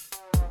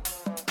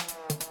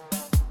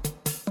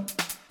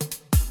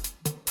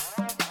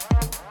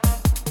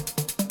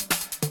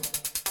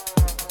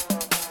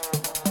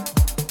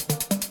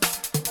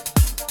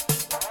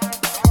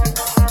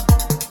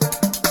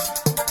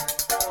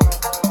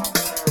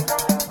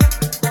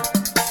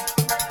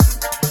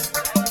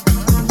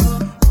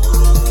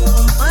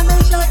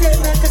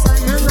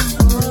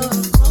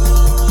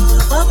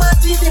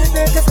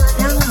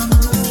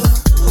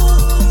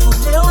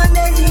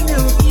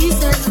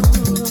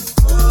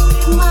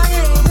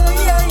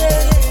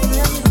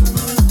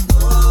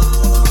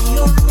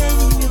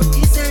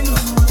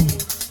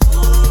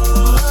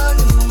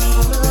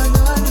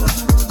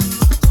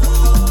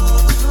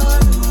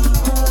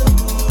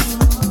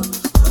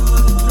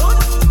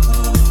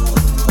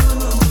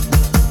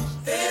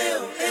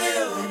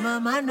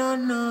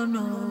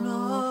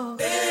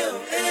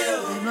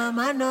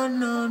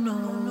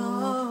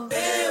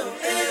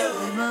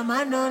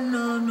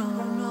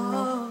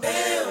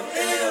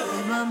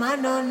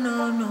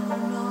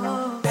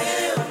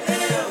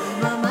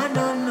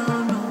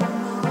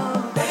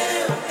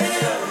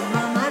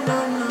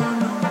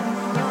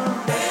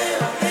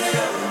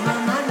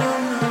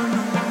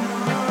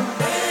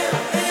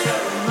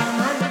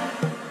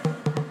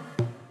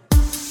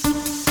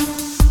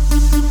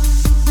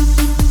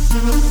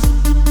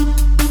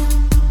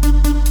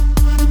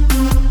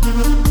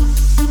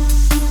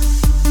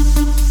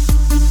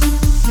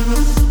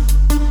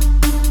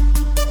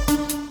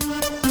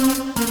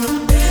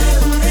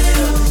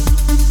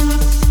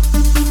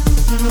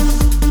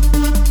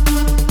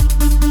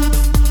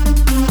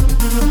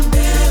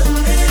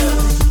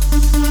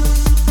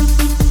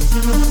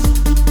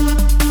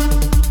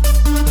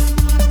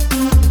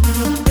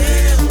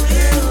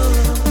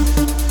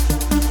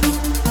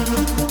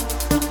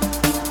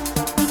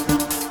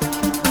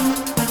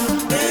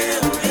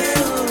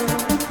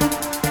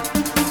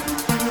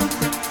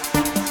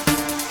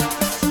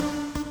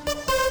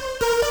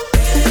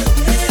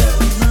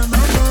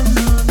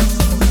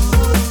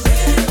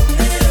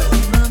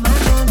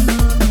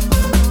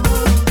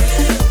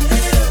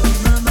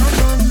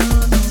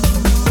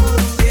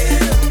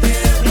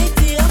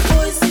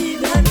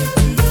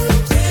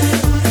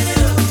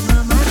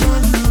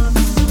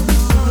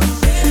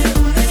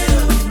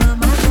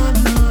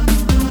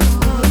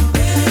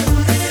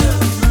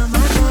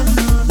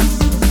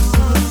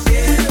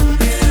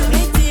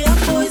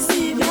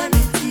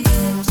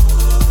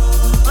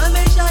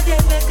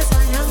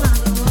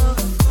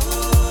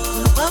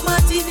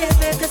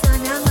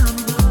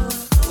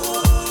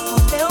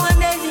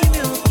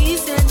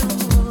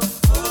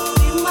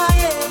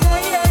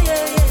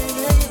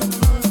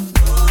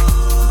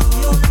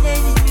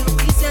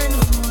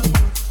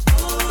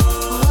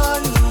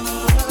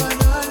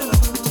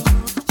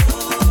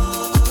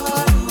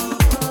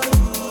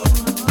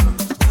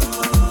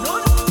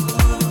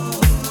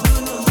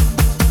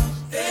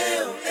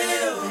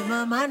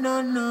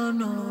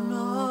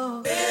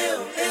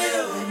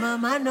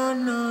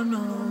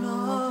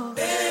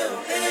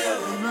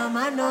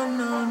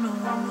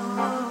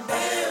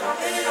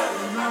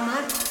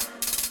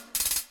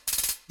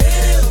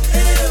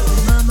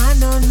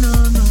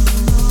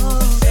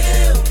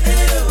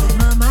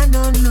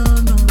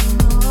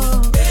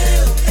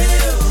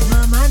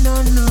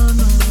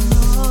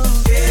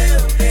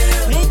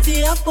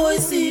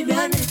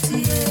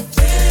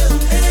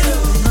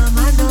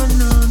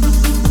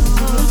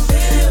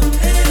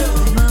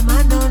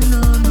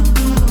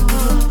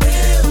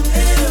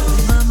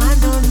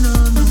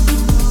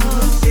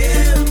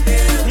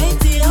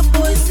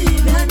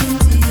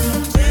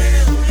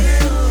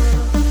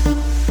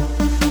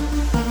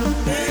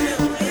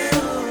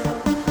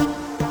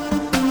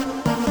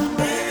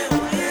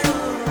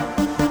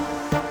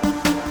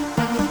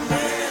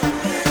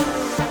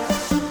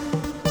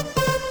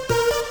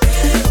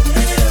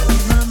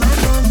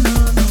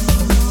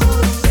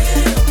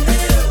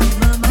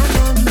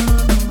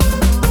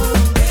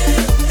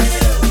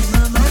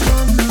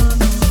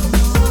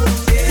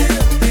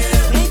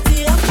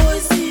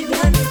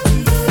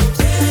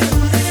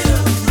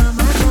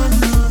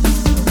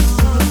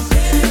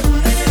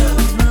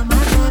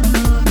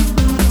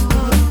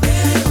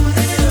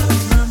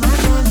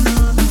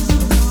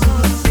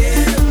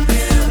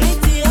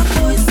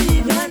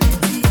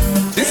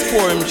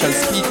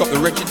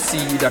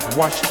 sea that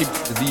washed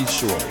ships to these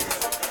shores,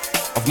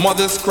 of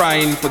mothers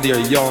crying for their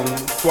young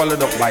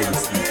swallowed up by the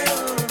sea.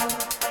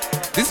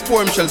 This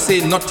poem shall say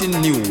nothing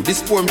new.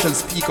 This poem shall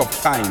speak of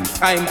time,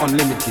 time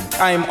unlimited,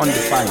 time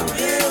undefined.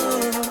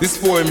 This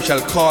poem shall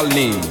call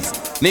names,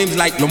 names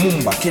like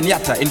Lumumba,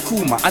 Kenyatta,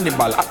 Nkrumah,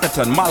 Hannibal,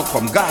 Akhenaton,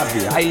 Malcolm,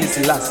 Garvey, Haile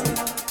Selassie.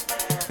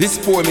 This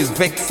poem is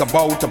vexed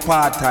about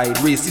apartheid,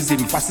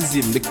 racism,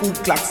 fascism, the Ku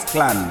Klux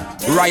Klan,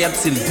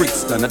 riots in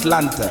Brixton,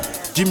 Atlanta,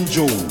 Jim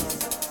Jones.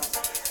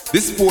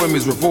 This poem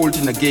is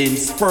revolting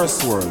against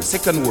first world,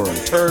 second world,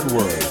 third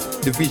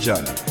world,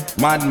 division,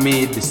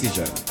 man-made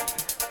decision.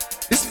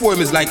 This poem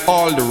is like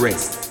all the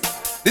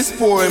rest. This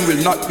poem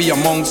will not be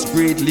amongst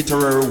great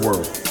literary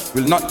work,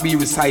 will not be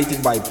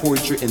recited by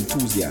poetry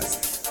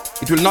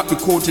enthusiasts. It will not be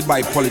quoted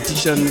by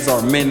politicians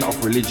or men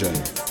of religion.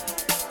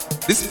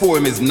 This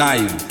poem is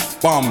knives,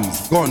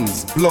 bombs,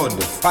 guns, blood,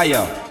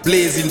 fire,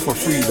 blazing for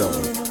freedom.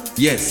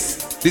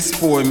 Yes, this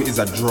poem is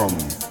a drum.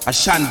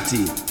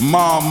 Ashanti,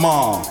 Ma,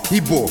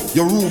 Igbo,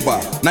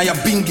 Yoruba,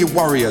 Nyabingi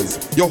warriors,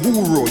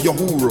 Yohuro,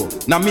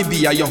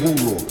 Namibia,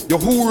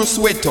 Yohuro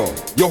Soweto,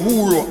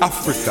 Yohuro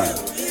Africa.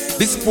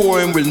 This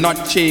poem will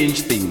not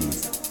change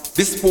things.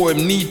 This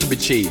poem needs to be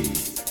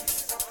changed.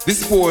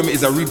 This poem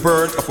is a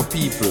rebirth of a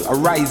people, a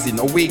rising,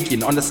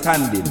 awakening,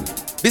 understanding.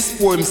 This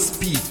poem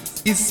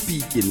is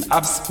speaking,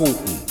 have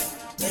spoken.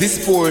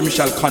 This poem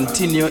shall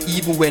continue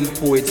even when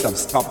poets have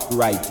stopped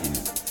writing.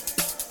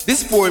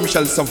 This poem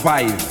shall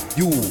survive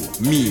you,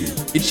 me.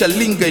 It shall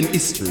linger in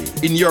history,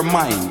 in your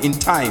mind, in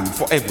time,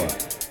 forever.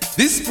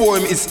 This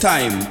poem is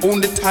time,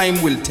 only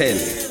time will tell.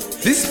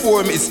 This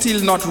poem is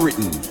still not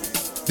written.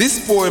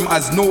 This poem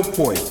has no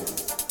poet.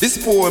 This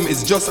poem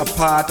is just a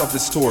part of the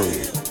story.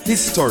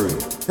 His story,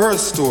 her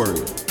story,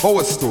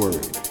 our story.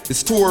 The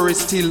story is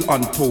still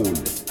untold.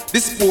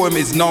 This poem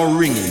is now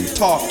ringing,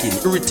 talking,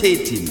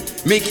 irritating,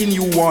 making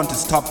you want to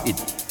stop it.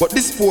 But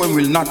this poem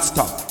will not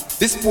stop.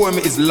 This poem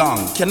is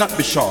long, cannot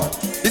be short.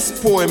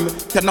 This poem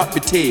cannot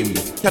be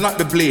tamed, cannot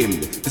be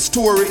blamed. The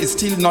story is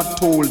still not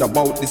told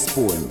about this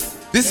poem.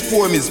 This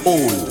poem is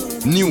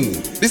old, new.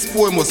 This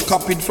poem was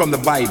copied from the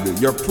Bible,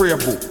 your prayer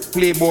book,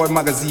 Playboy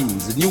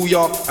magazines, the New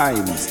York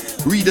Times,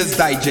 Reader's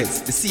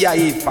Digest, the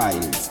CIA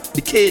files,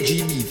 the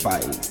KGB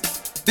files.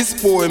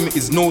 This poem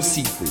is no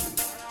secret.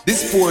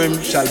 This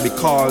poem shall be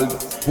called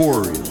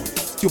boring,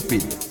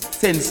 stupid,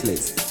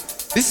 senseless.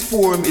 This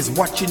poem is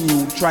watching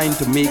you trying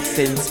to make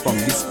sense from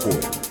this poem.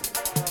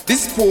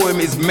 This poem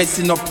is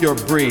messing up your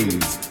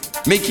brains,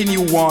 making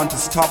you want to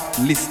stop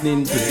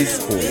listening to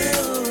this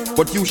poem.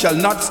 But you shall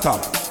not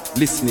stop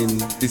listening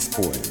to this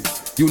poem.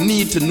 You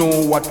need to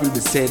know what will be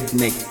said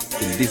next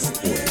in this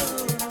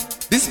poem.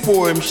 This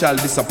poem shall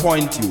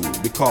disappoint you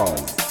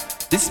because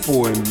this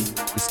poem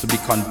is to be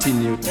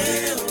continued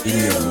in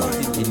your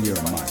mind, in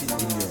your mind.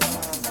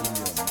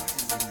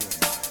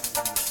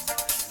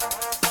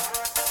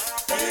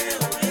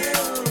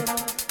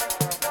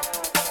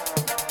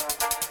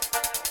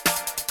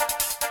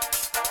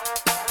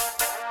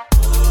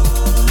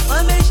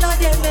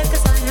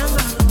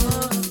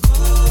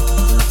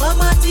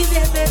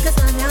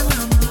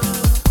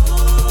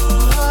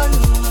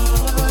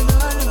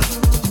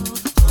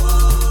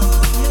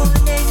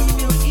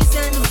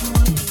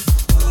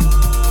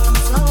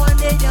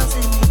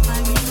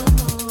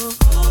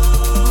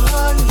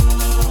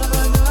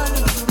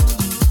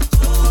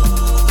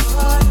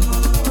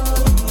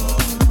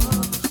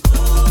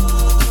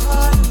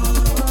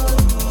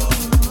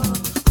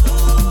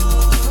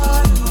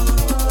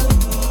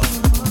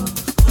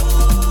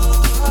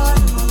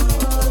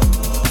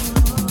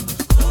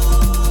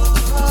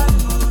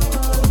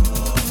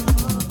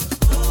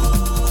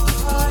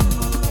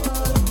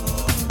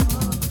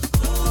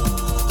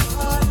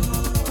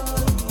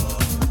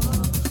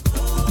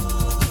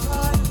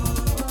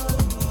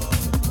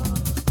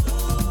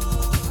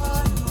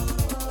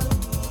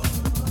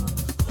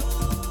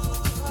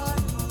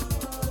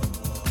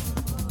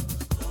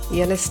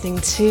 You're listening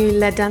to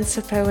La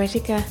Danza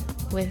Poetica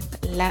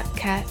with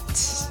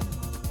LAPKAT.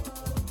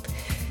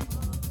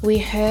 We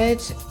heard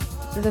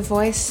the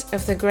voice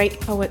of the great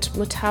poet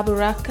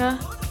Mutabaraka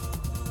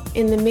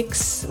in the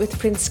mix with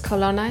Prince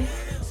Kolonai.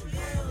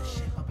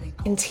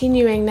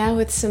 Continuing now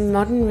with some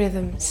modern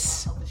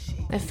rhythms.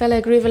 A fellow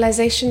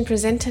Groovalization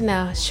presenter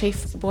now, Chief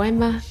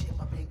Boima,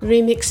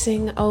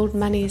 remixing Old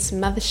Money's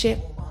Mothership.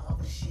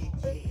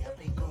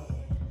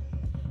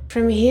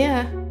 From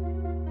here,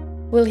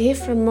 we'll hear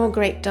from more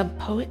great dub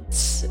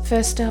poets.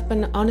 First up,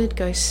 an honoured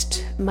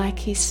ghost,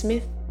 Mikey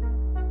Smith,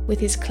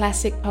 with his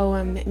classic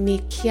poem, Me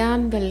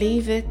Can't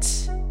Believe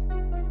It.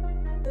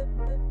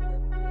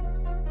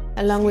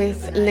 Along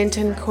with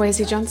Linton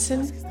Kwesi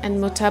Johnson and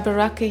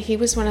Mutabaraka, he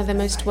was one of the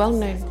most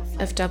well-known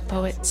of dub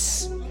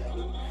poets.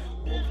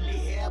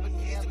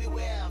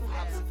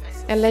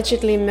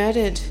 Allegedly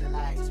murdered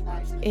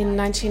in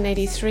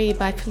 1983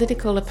 by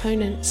political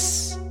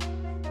opponents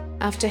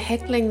after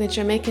heckling the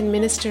Jamaican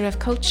Minister of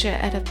Culture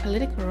at a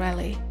political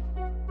rally.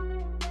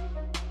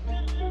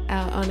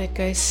 Our honoured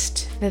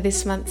ghost for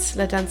this month's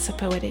La Danza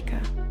Poetica.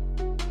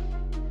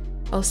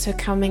 Also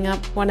coming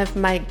up, one of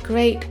my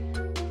great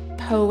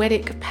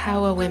poetic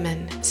power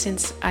women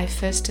since I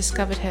first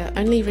discovered her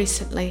only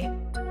recently,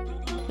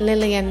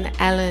 Lillian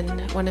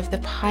Allen, one of the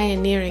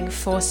pioneering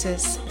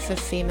forces for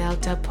female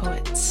dub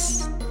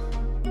poets.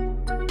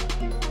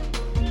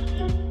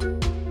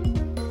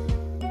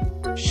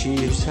 She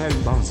is her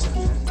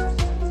dancer.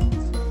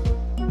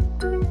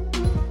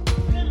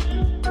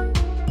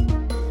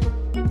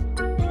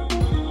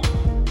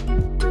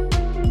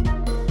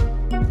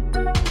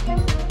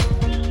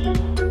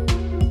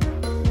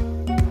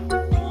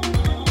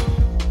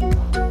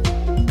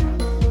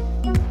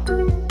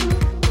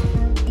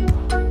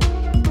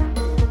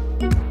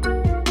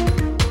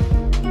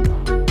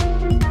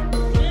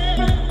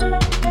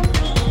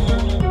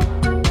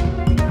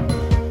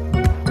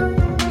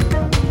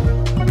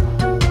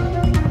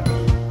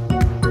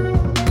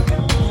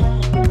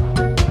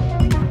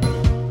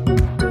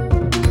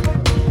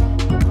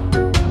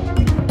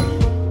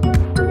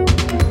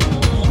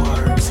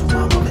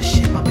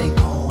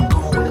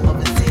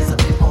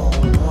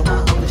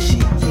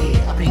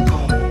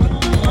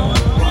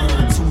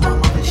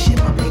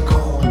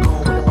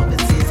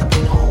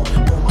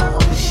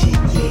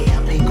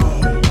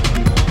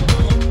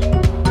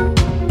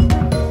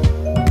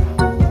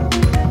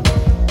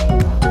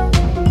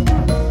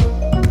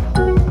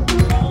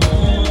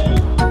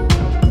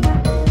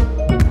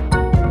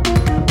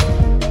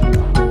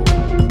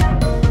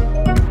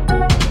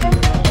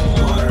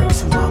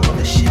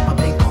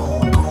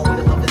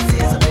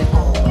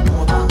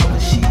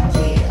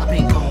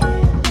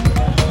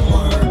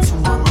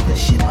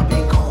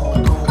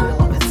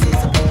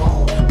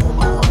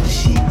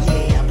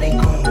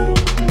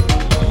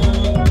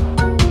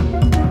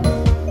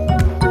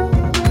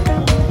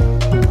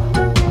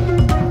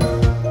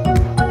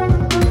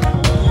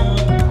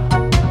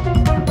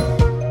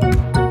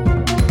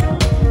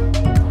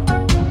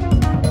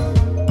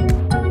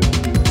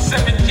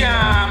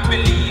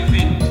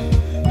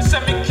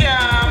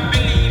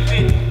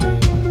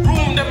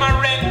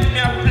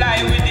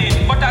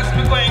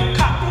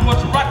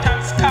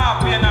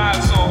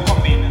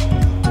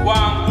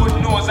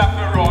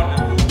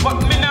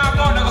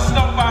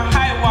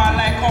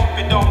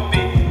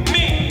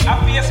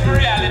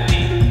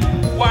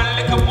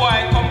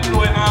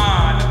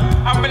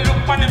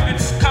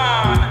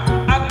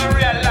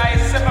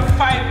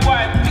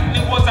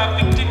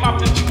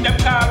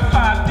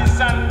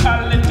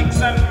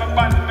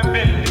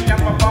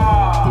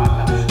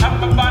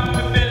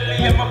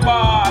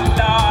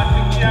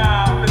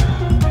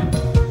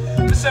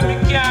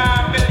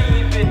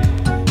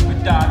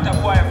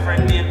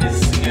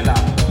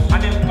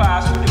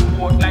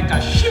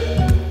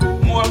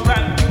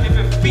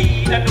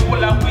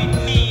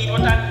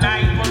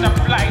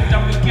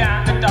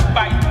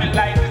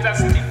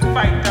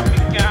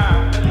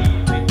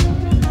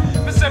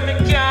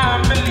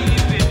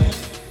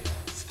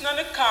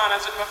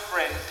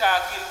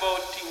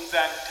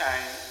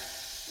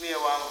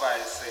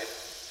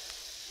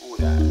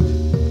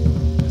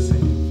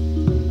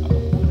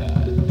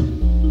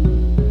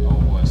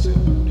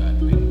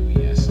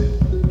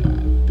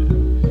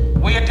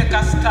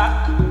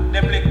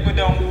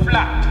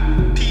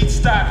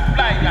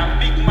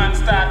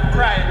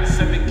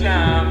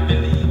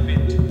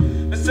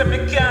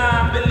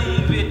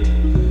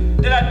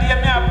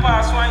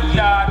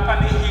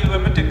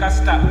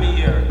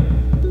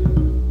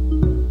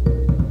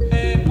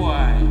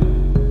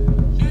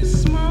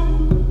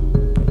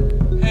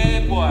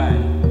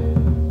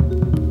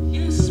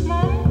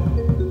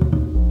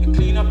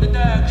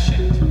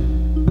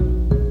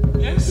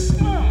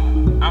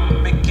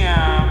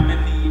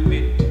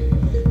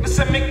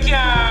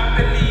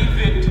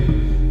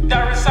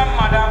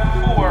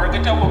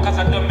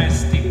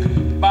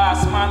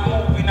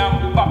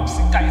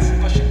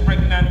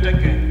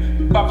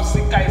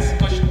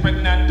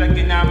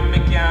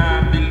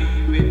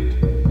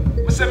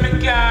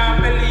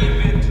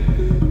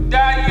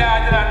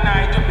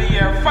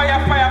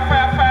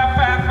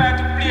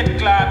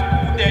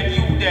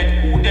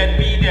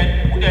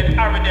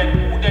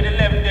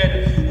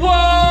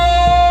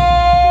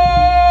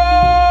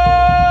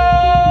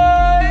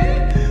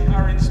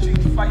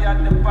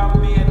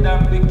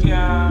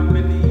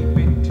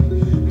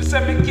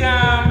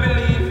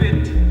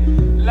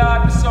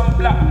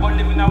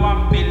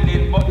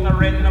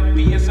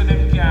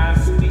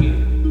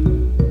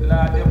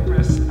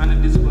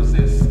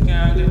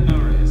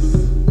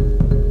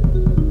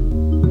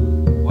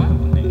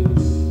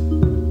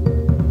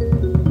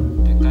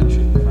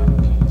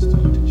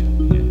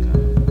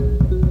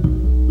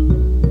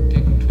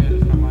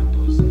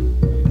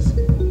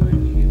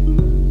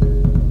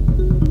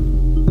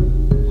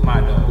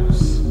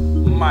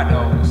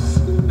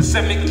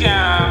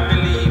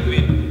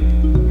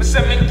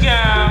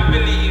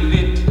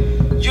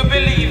 You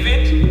believe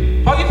it?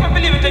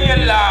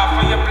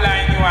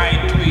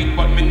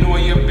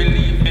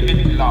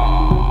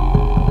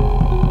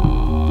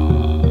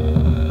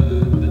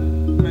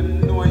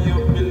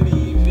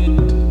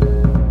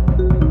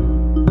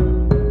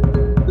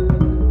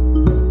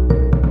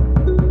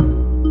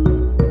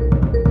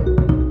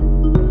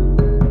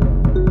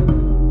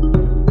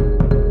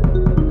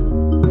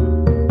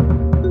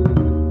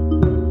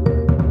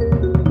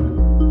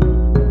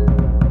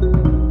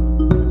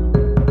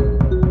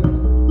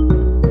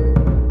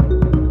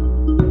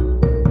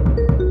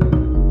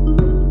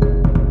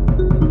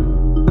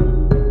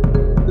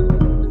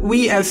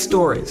 as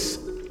stories.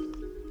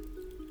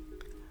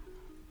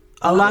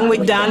 Along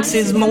with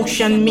dance's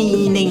motion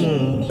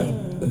meaning,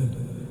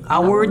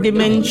 our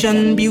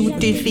dimension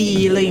beauty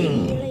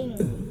feeling.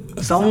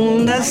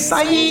 Sound as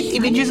sight,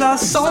 images are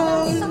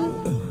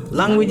sound.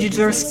 Language is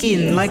our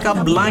skin, like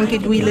a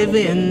blanket we live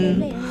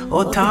in.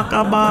 Or talk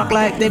about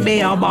like the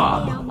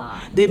baobab.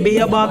 The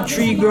baobab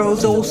tree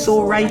grows oh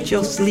so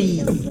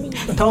righteously.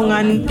 Tongue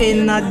and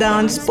pen a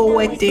dance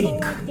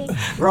poetic.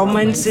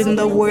 Romance in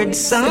the word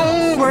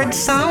sound, word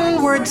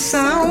sound, word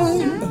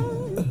sound.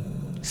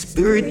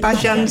 Spirit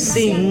passion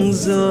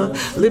sings,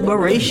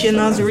 liberation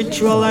as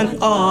ritual and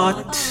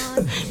art,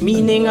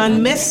 meaning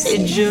and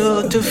message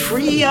to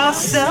free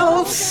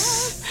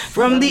ourselves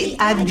from the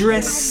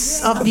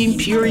address of the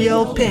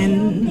imperial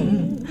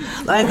pen.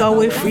 Like how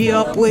we free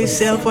up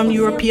ourselves from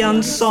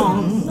European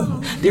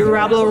song, the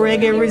rabble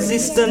reggae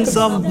resistance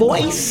of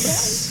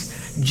voice.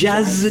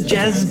 Jazz,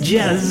 jazz,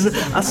 jazz,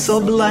 a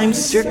sublime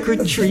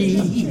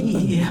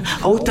circuitry,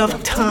 out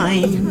of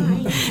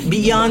time,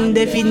 beyond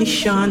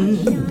definition,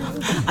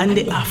 and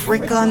the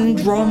African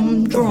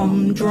drum,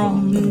 drum,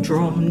 drum,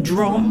 drum,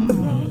 drum.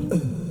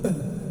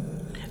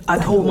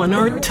 At home on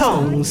our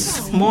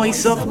tongues,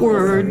 moist of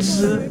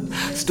words,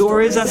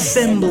 stories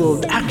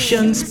assembled,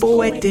 actions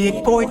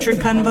poetic, poetry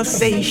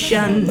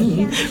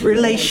conversation,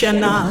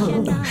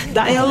 relational,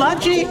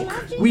 dialogic.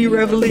 We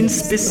revel in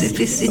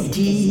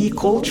specificity,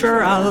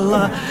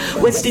 cultural.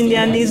 West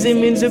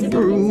Indianism in the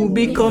brew,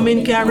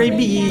 becoming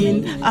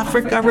Caribbean,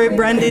 Africa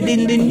rebranded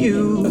in the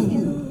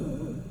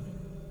new.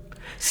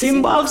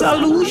 Symbols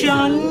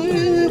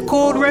allusion,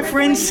 code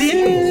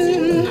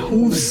referencing,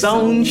 whose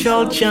sound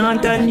shall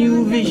chant a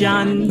new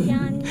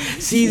vision.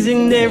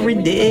 Seizing every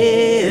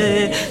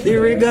day, the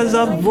rigors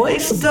of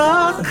voice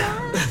talk,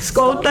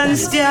 sculpt and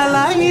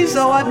stylize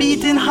our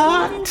beating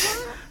heart.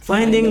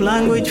 Finding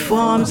language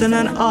forms and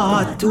an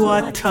art to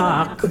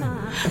attack.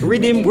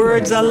 Reading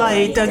words are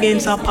light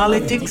against our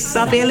politics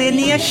of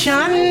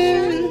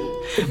alienation.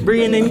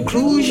 Bringing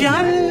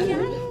inclusion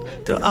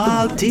to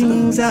all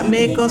things that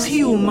make us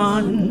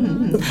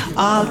human.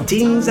 All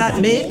things that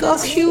make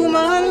us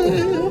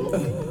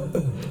human.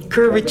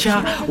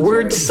 Curvature,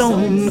 word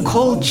sound,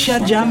 culture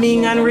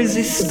jamming and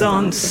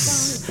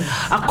resistance.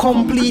 A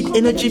complete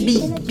energy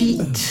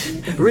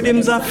beat.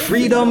 Rhythms of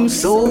freedom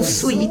so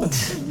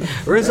sweet.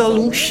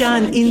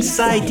 Resolution,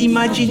 insight,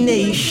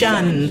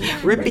 imagination.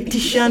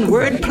 Repetition,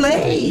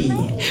 wordplay.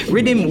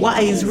 Rhythm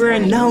wise, we're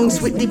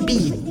announced with the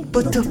beat.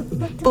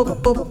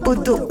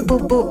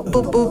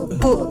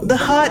 The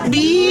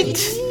heartbeat.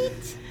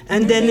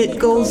 And then it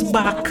goes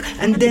back,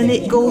 and then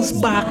it goes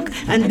back,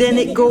 and then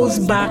it goes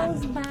back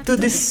to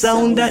the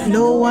sound that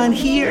no one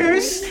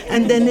hears,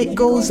 and then it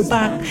goes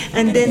back,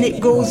 and then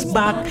it goes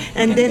back,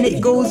 and then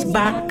it goes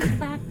back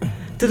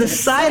to the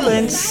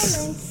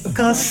silence,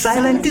 cause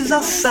silent is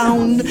a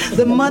sound,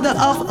 the mother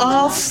of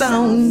all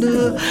sound,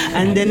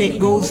 and then it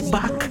goes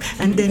back,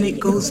 and then it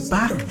goes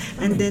back,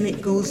 and then it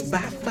goes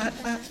back.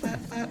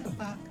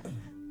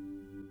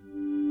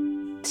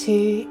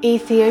 To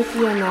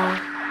Ethiopia now,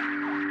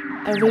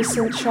 a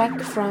recent track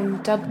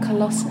from Dub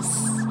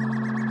Colossus.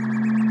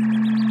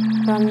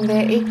 From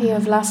their EP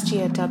of last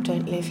year, Dub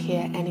Don't Live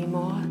Here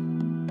Anymore.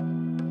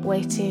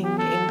 Waiting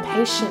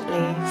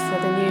impatiently for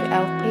the new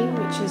LP,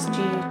 which is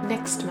due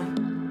next month.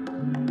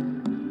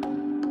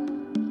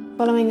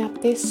 Following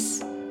up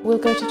this, we'll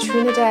go to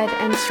Trinidad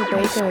and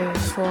Tobago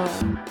for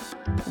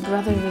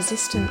Brother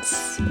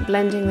Resistance,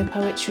 blending the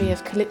poetry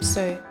of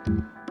Calypso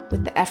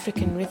with the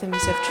African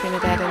rhythms of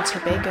Trinidad and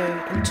Tobago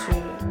into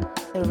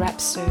the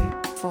Rapso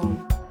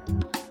form.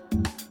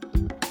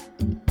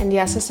 And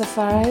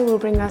Rastafari will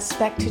bring us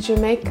back to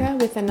Jamaica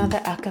with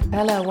another a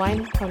cappella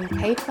Wine from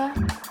Paper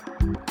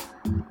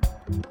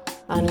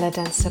on La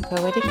Danza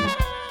Poetica,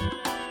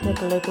 the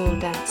global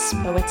dance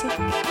poetic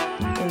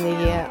in the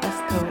year of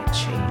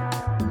poetry.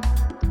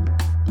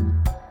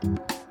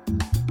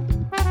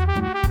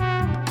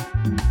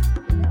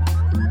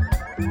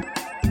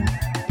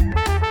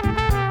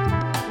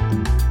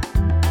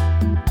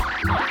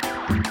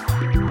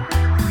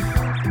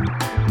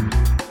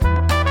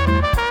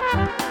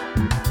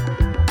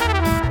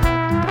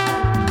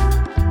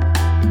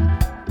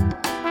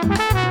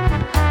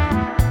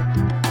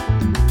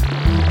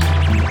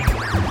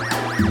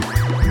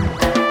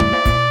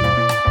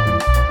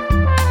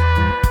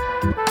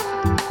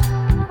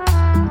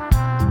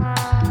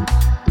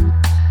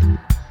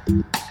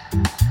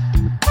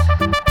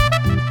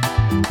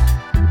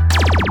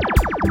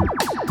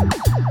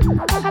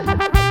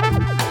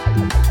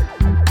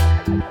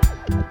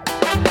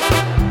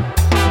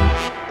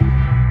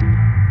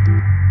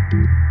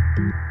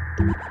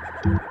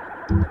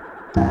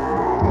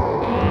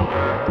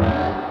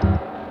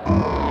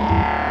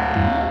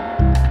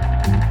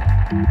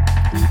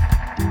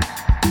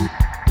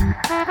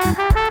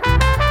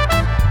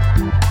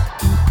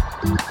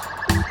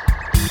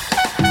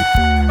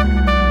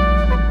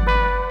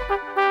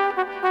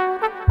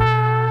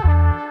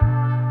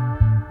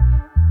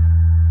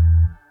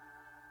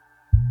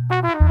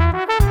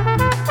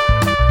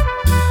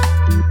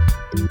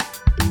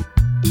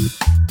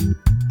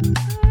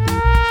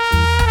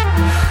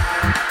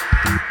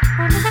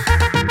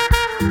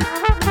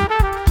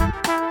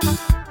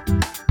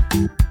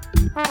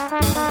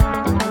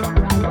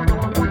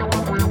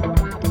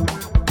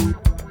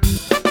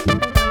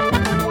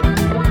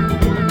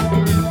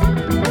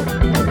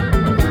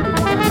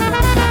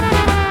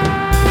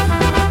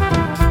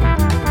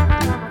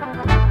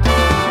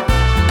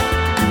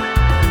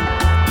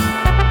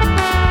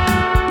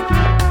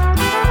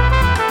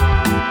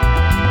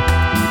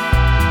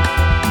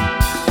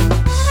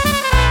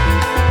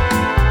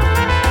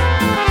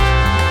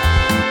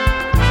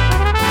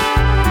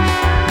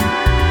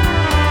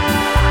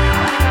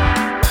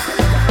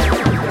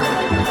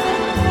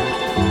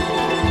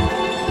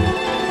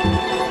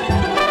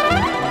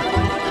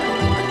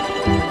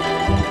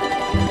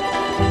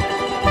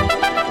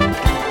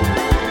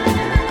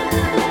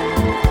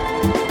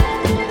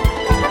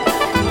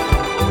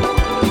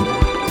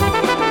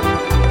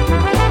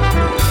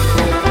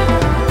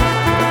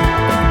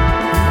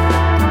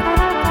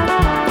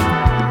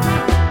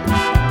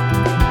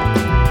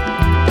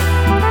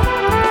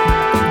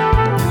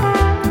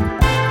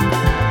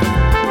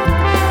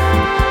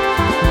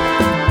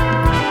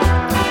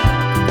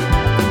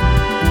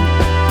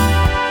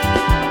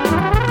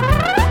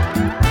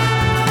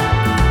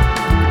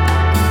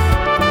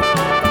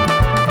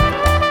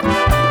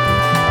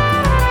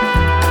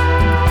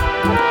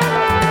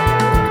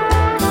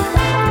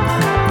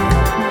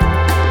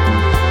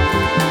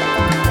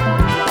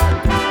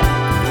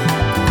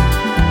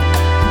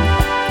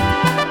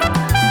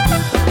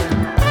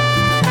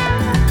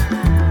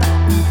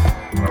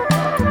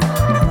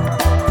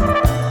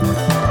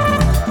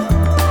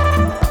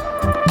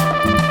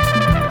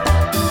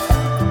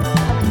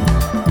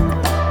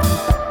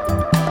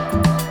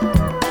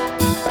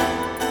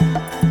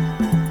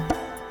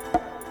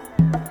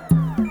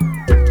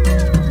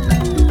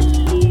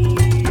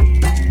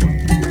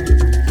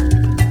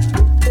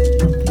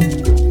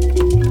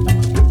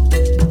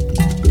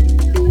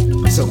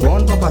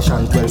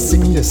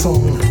 sing your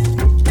song.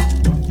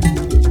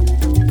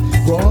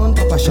 Go on,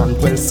 Papa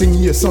Shantwell, sing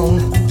your song.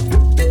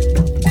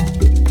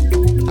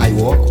 I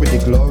walk with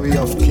the glory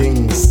of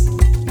kings.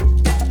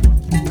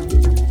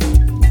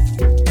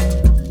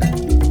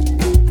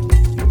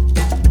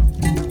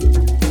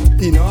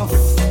 Enough,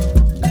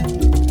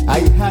 I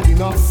had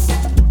enough.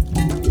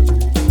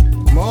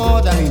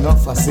 More than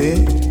enough, I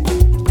say.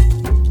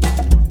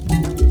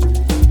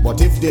 But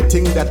if they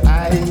think that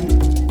I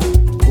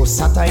go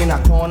sat in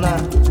a corner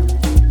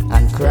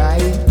and cry,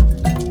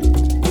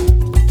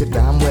 they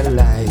damn well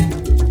lie.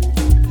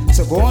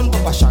 So go on,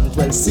 Papa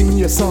Shantwell, sing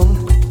your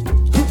song.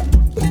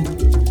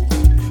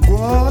 Go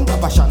on,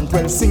 Papa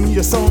Shantwell, sing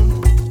your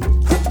song.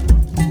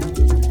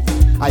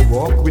 I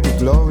walk with the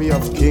glory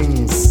of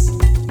kings.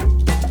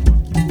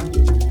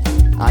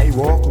 I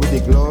walk with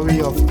the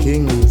glory of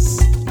kings.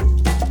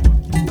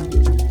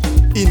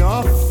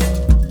 Enough,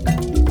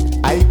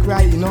 I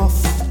cry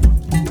enough.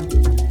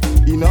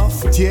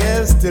 Enough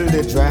tears till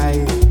they dry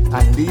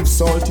and leave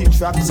salty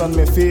tracks on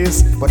my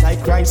face. But I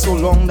cry so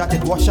long that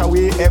it wash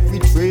away every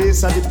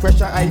trace of the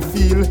pressure I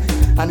feel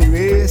and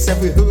erase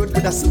every hurt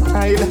with a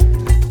smile.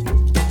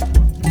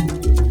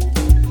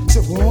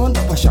 So go on,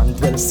 Papa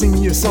Shantwell, sing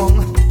your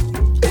song.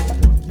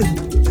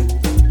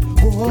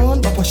 Go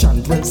on, Papa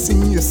Shantwell,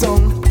 sing your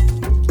song.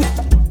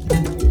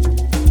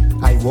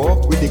 I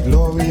walk with the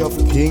glory of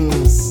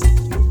kings.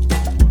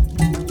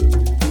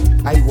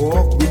 I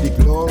walk with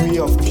the glory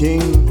of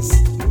kings.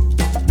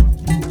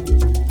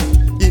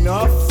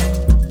 Enough,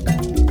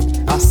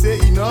 I say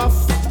enough.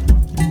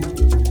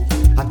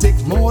 I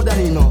take more than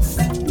enough,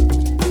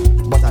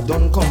 but I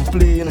don't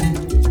complain.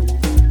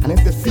 And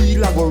if they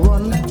feel I go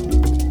run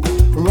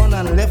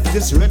and left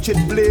this wretched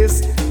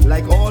place,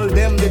 like all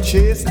them they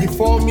chase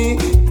before me,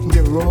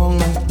 they're wrong.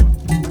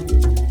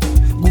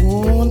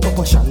 Go on,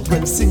 Papa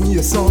Shantwell, sing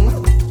your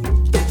song.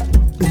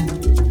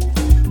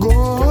 Go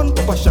on,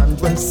 Papa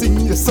Shantwell,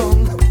 sing your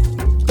song.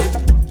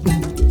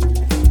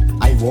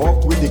 I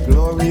walk with the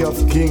glory of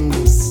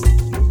kings.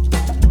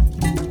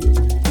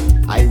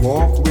 I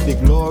walk with the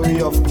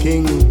glory of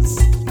kings.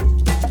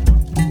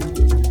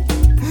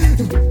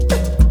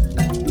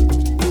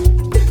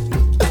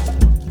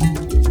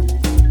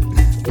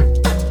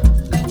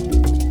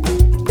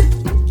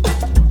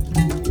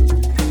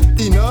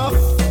 Enough,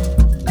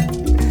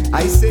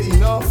 I say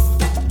enough,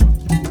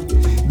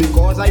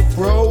 because I'm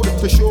proud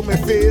to show my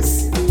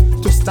face,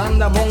 to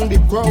stand among the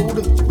crowd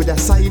with a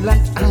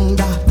silent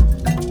anger,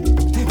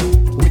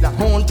 with a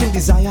haunting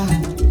desire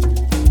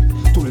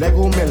to let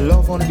go my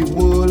love on the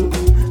world.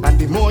 And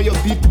the more you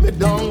beat me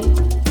down,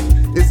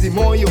 is the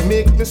more you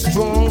make me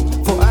strong.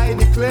 For I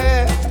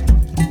declare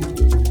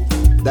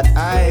that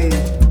I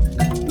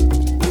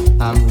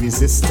am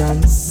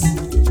resistance,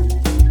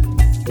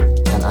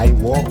 and I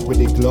walk with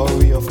the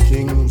glory of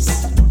kings.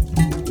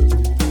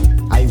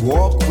 I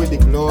walk with the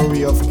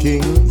glory of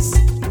kings.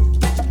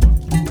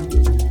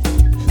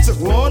 So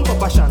go on,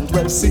 Papa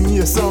Shantwell, sing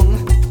your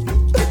song.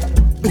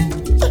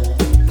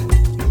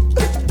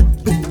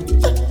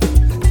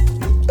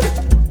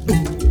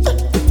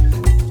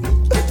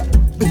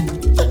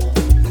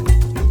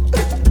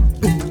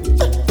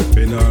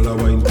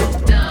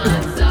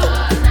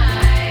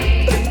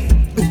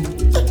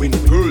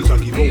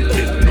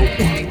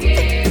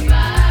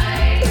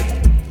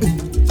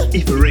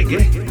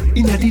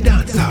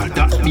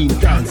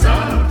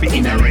 Danza, fi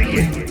in a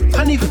reggae.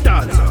 And if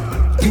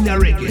danza in a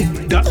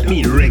reggae, that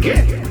mean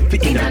reggae fi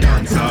in a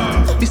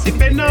danza. This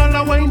depend all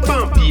a wine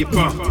pan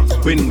paper.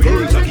 When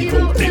girls are give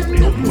out them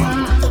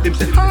number, them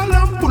say all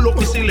and pull up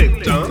the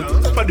selector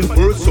for the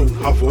world so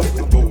have up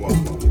the power.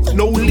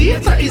 Now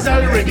later is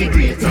already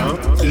greater.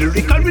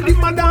 Lyrical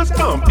rhythm and dance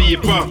pan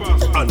paper,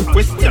 and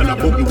question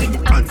about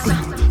the answer.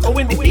 And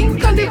when the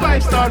ink and the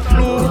vibe start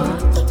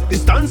flow, the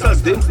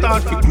stanzas them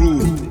start to grow.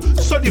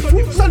 So the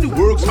fruits and the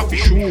works have to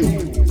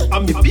show.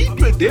 And the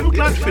people them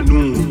glad for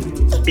know.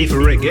 If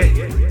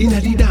reggae in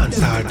a the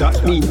dancer,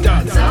 that mean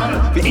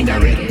dancer for in a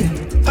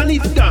reggae. And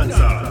if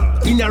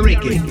dancer in a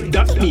reggae,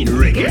 that mean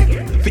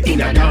reggae for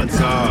in a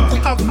dancer. We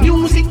have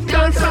music,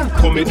 dance and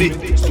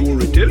comedy,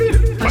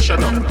 storytelling,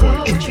 fashion and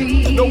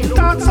poetry. No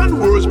thoughts and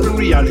words bring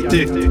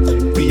reality.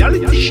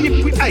 Reality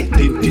shape with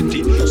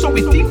identity. So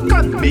we think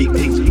and make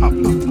things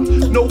happen.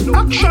 No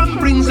action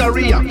brings a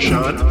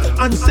reaction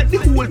and set the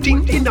whole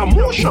thing in a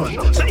motion.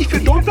 So if you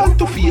don't plan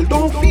to feel,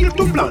 don't feel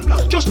to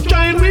plan. Just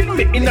join with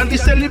me in the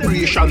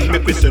celebration.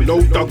 Make we send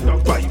out a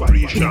good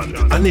vibration.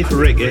 And if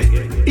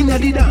reggae in a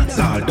the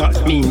dancer,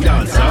 that mean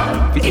dancer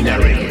in a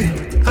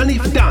reggae. And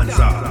if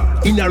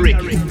dancer in a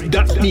reggae,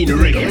 that mean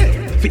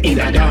reggae in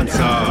a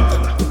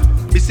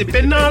dancer. Me say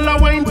pen all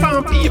a wine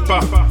pan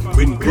paper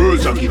when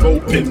girls are give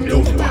out them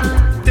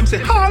number. Them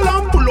say all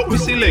and pull up me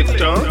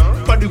selector,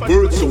 for the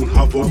words don't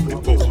have up the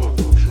power.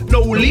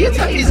 Now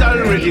later is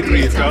already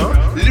greater.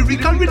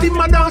 Lyrical rhythm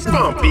and dance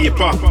pan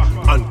paper,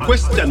 and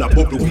question a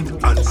bubble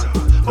with answer.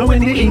 And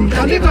when the ink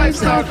and the vibe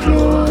start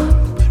flow,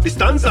 the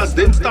stanzas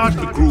them start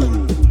to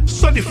grow.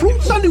 So the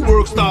fruits and the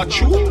work start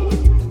show.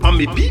 And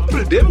me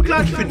people them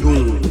glad for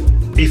know.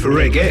 If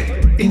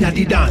reggae in a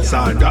the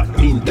dancehall, that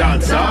mean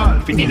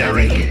dancehall fi in a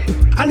reggae.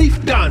 And if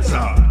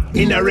dancehall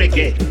in a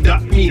reggae,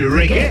 that mean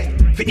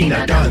reggae fi in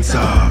a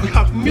dancehall. We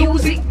have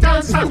music,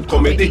 dance and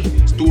comedy,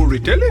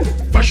 storytelling,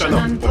 fashion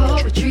and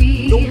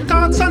poetry. No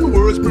thoughts and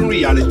words bring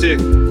reality.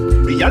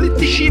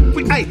 Reality shape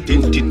with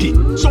identity,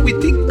 so we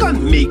think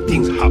and make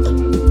things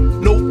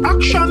happen. No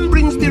action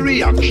brings the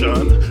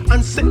reaction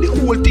and set the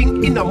whole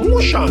thing in a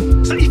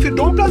motion. So if you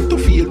don't plan to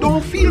feel,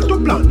 don't feel to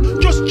plan.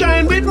 Just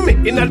join with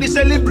me in a the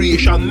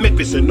celebration, make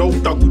me send out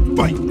a good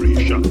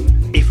vibration.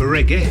 If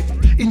reggae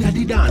in a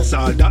the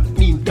dancehall, that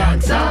mean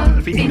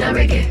dancehall fi in a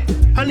reggae.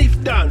 And if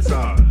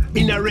dancehall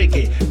in a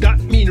reggae, that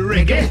mean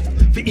reggae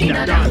fi in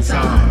a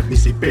dancehall. Me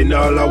see pen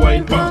all a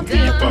wine pan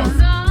paper.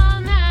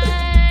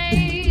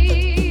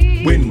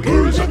 When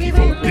girls are give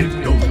out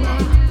them number.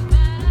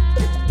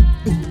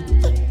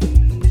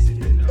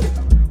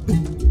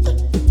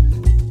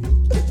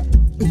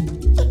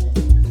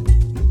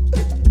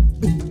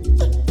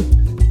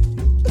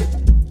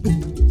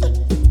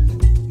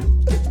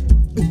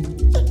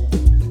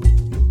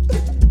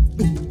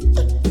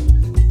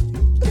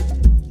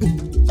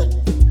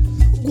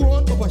 Go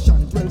on, Papa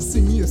Shantwell,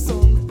 sing your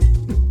song.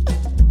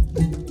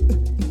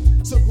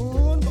 So go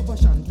on, Papa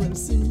Shantwell,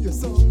 sing your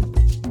song.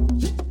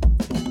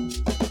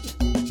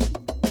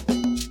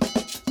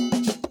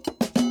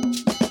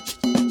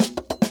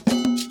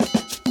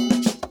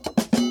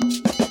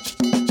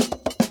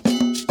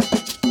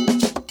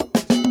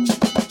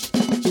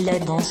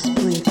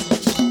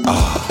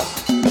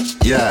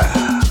 Yeah,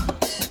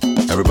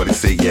 everybody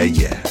say yeah,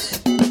 yeah.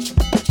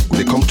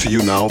 They come to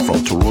you now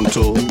from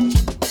Toronto to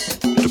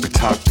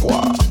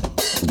Poetica,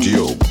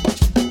 Gio,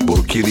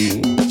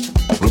 Burkiri,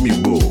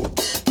 Rumibo,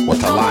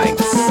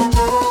 Waterlines,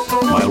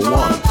 Mile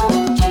 1,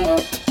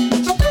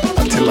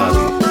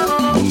 Atilali,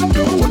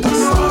 Bundu,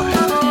 Waterside.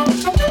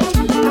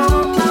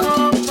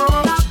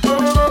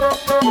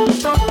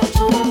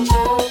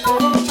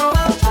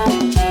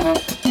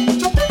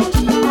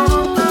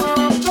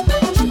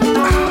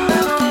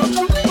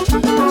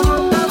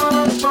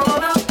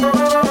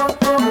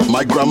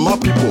 My grandma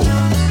people,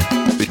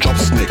 they chop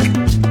snake.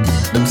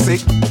 Them say,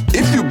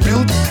 if you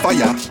build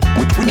fire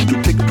with which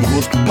to take to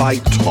roast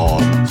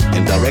python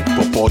in direct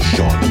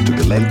proportion to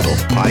the length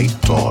of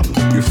python,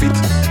 you fit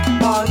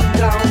burn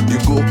down, you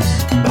go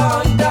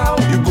burn down,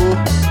 you go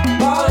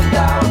burn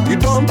down, you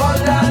don't burn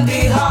down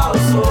the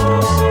house,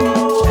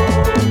 oh,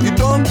 you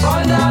don't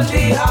burn down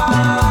the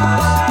house,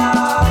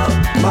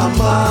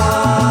 mama.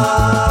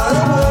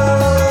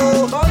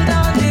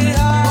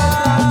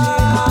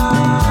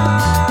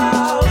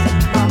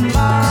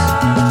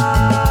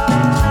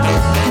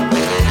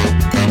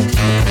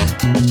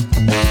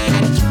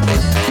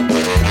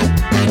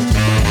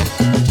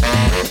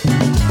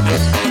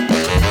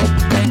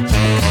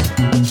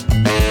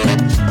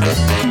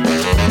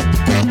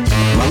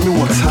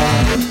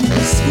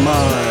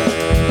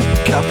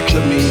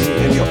 Capture me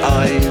in your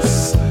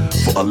eyes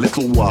for a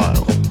little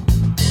while.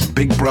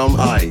 Big brown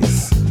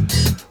eyes,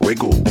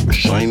 wiggle,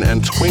 shine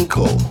and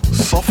twinkle.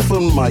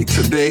 Soften my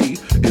today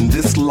in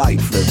this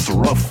life that's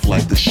rough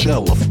like the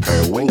shell of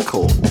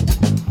periwinkle.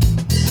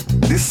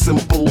 This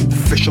simple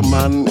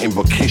fisherman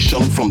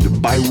invocation from the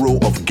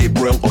biro of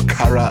Gabriel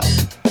Okara.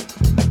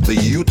 The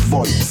youth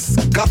voice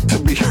got to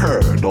be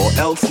heard or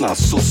else na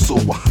so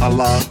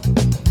wahala.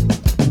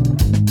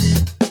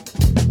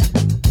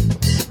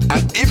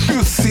 And if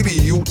you see the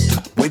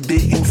youth where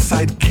they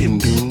inside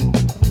canoe,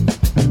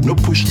 no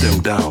push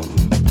them down,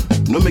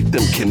 no make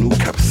them canoe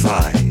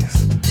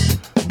capsize.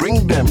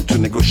 Bring them to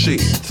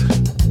negotiate.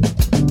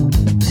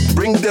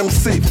 Bring them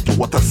safe to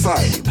water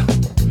side.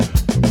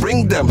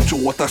 Bring them to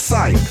water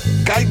side.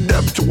 Guide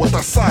them to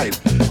water side.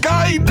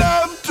 Guide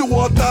them to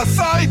water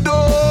side,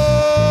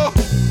 oh.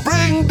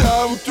 Bring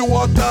them to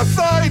water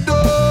side,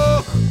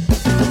 oh.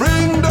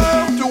 Bring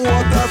them to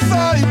water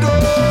side,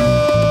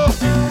 oh.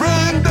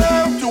 Bring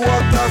them to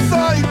water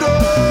side,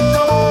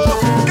 oh.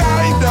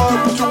 Guide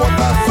them to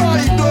water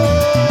side, oh.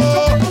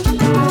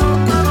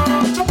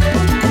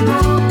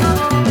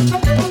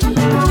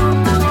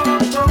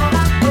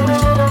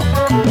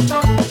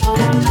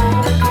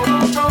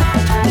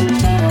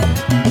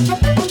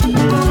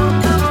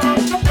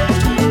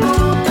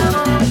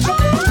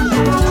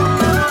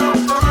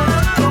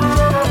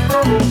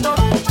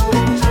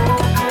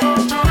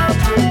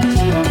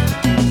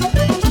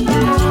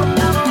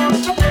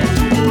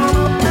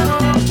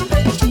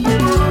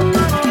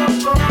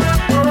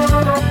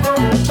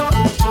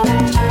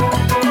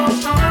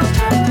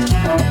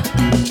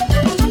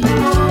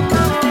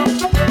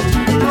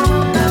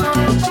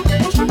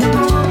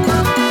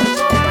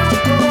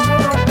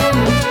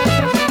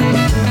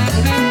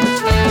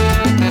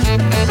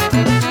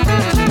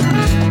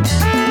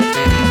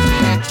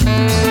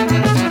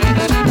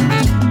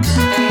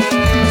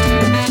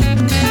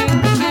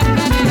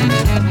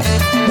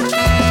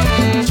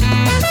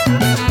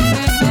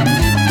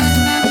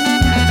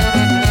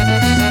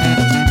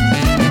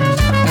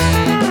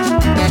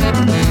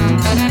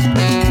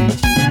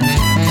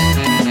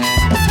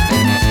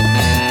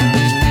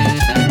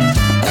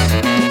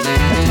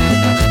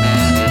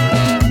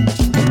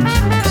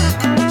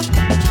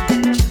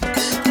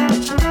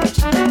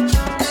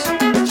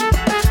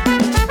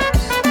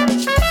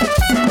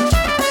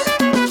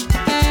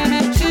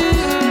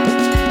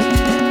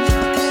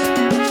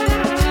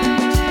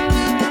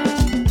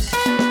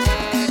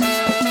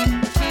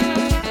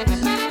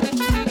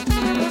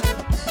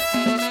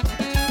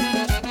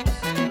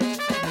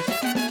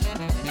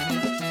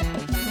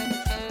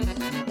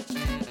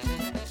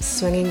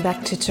 Swinging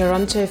back to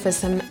Toronto for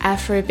some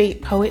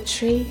Afrobeat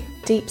poetry.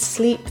 Deep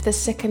Sleep, the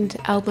second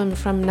album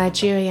from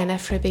Nigerian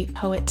Afrobeat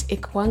poet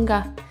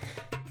Ikwanga,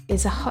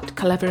 is a hot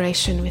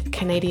collaboration with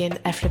Canadian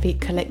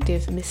Afrobeat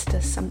collective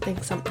Mr. Something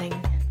Something.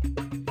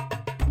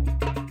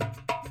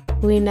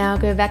 We now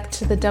go back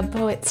to the dub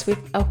poets with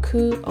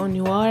Oku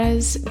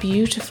Onuara's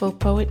beautiful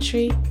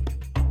poetry,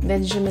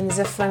 Benjamin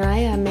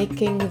Zephaniah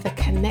making the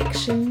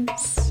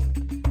connections,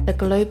 the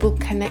global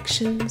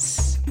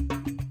connections,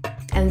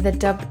 and the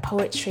dub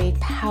poetry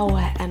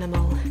power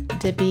animal,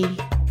 Debi.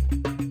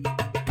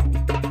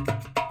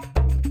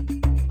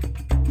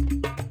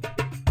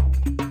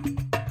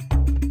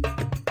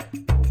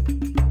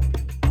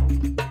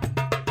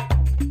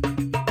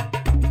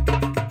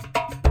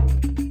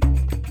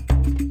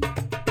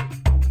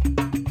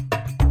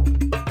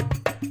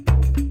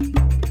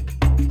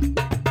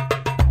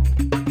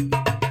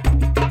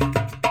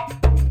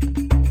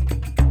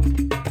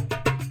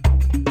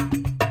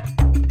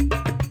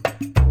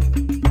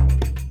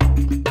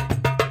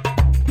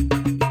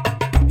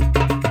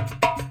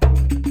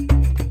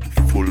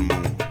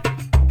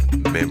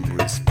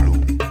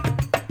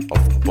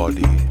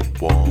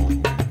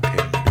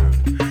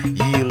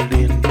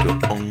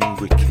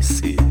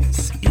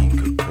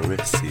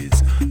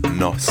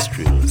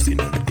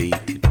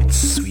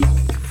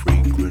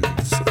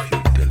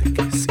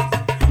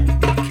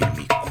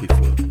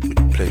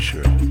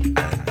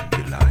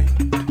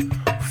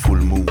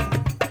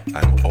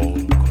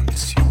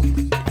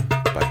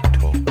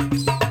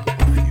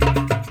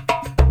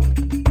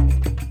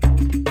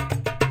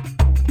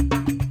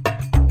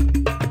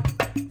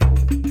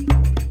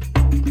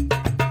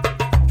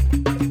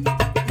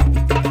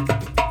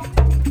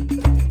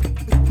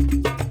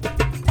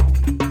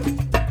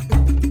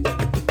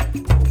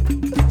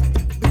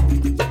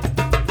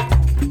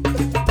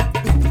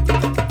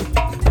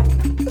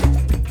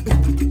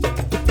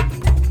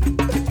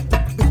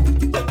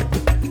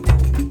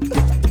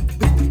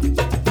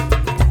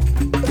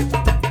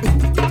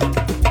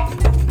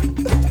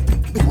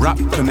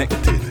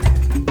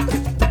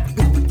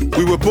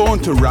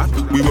 To rap,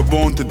 we were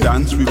born to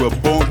dance, we were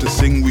born to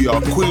sing, we are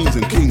queens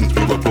and kings,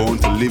 we were born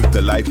to live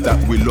the life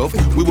that we love,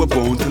 we were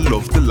born to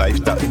love the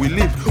life that we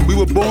live, we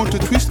were born to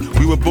twist,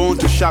 we were born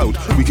to shout,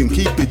 we can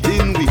keep it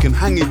in, we can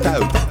hang it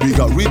out, we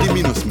got rhythm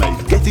in us mate,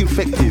 get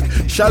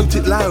infected, shout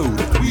it loud,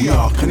 we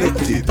are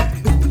connected.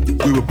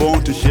 We were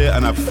born to share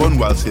and have fun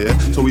whilst here,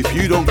 so if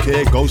you don't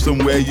care, go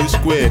somewhere you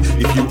square,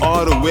 if you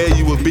are aware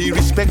you will be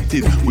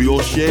respected, we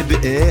all share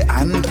the air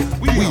and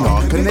we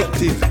are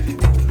connected.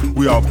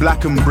 We are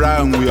black and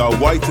brown, we are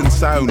white and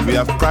sound, we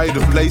have pride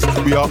of place,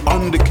 we are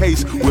on the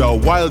case, we are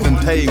wild and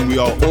tame, we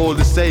are all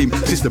the same,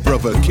 sister,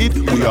 brother, kid,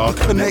 we are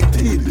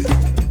connected.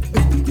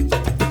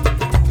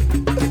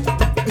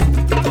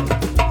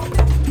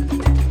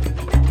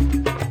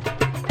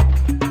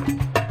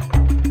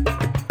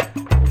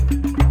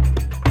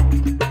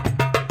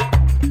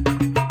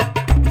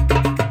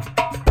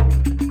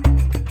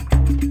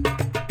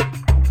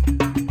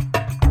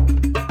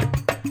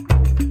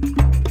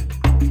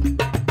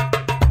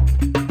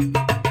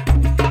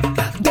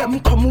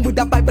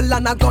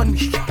 A gun.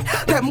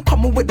 Them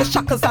come with the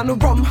shackles and the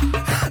rum.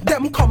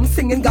 Them come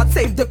singing God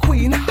save the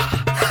queen.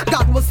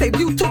 God will save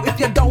you too if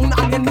you're down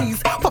on your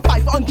knees. For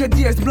 500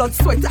 years, blood,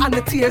 sweat and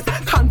the tears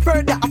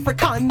convert the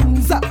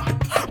Africans,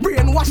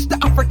 brainwash the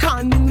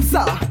Africans.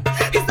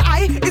 His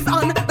eye is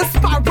on the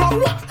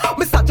sparrow.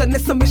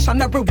 Misogynist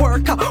missionary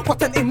worker.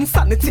 What an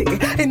insanity.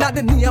 In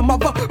the name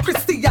of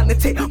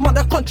Christianity,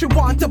 mother country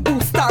want to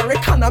boost our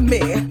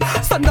economy.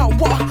 So now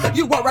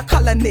you are a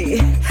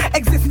colony,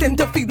 existing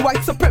to feed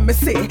white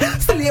supremacy.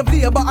 Slave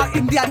labor or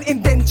Indian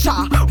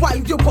indenture, while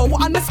you bow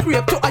on the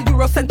scrape to a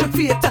Eurocentric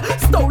fate,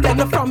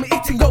 stolen from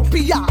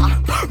Ethiopia,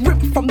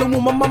 ripped from the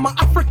woman mama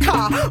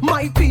Africa.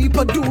 My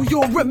people, do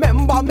you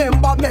remember?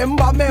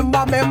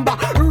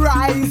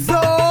 Rise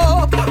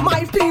up,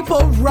 my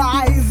people,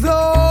 rise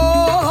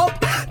up.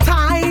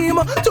 Time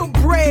to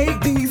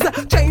break these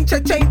chains.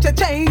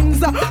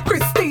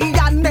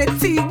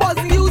 Christianity was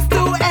used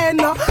to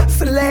end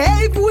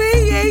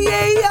slavery.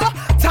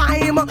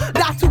 Time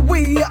that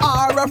we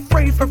are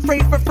free.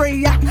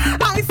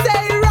 I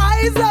say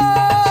rise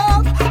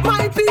up,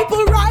 my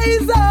people,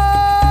 rise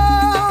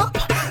up.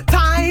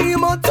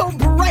 Time to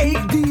break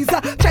these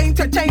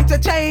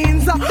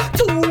chains.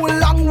 Too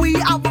long we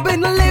have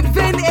been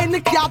living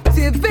in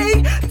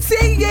captivity.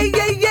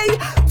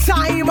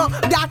 Time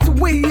that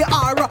we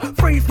are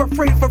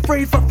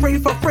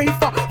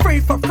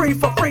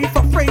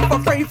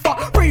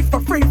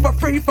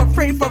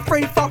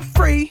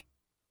free.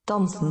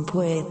 Dansen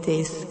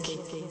poetisk.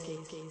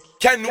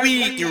 Can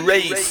we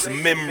erase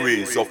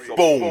memories of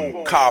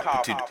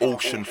bone-carpeted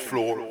ocean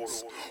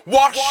floors?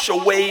 Wash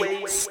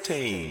away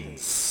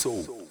stains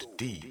soaked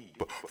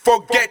deep.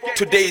 Forget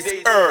today's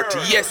hurt,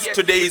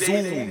 yesterday's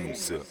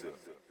wounds.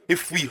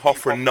 If we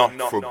offer not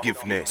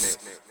forgiveness,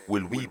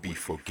 will we be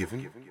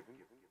forgiven?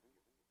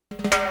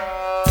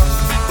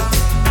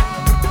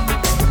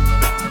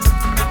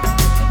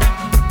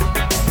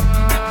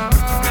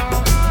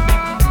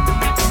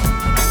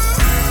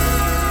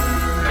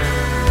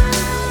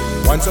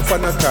 Once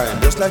upon a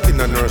time, just like in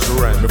a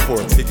nursery rhyme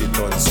before piggy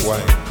turned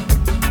swine.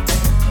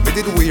 Me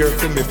did wear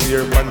for me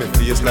fear upon me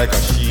face like a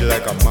shield,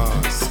 like a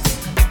mask.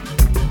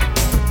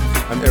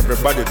 And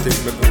everybody think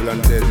me cool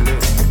and deadly.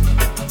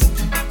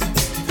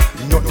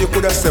 Nothing you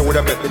could have said would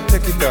have made me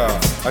take it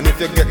off. And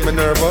if you get me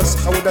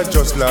nervous, I would have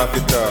just laugh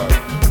it off.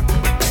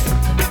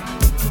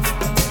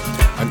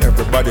 And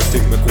everybody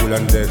think me cool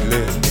and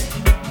deadly.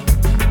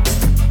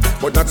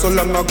 But not so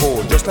long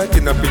ago, just like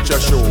in a picture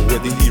show where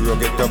the hero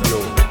get a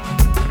blow.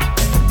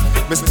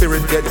 My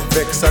spirit get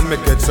vexed and me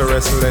get so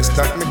restless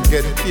that me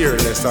get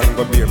fearless and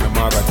go bear my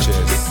mother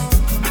chest.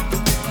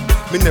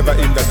 Me never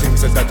in the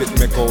things that it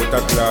make out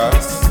a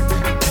glass.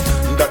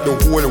 That the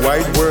whole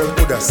wide world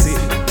could have seen.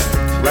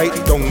 Right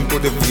down to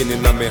the vein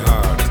in my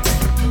heart.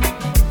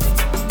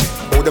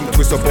 How them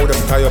twist up, how them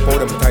tie up, how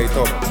them tight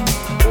up.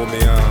 Oh me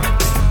heart.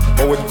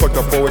 How it cut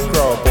up, how it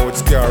crawl up, how it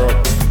scare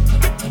up.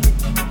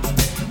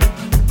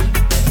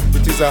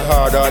 It is a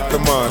hard art to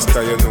master,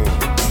 you know.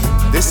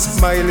 This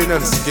smiling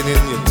and skin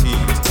in your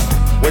teeth.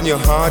 When your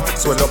heart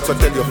swell up, so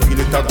tell you feel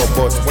it a go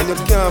bust. When you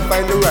can't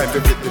find the rhyme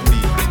to fit the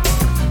beat.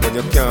 When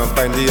you can't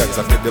find the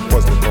answer to the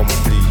puzzle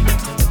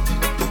complete.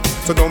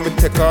 So now me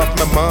take off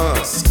my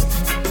mask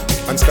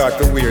and start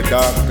to wear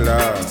dark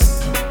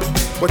glass.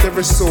 But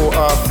every so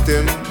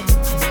often,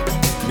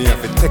 me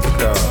have to take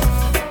it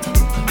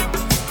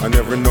off. And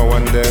every now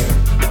and then,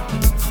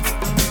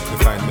 me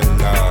find me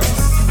lost.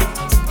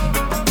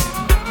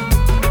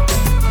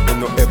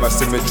 You no ever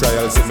see me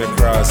trials, see me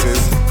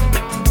crosses.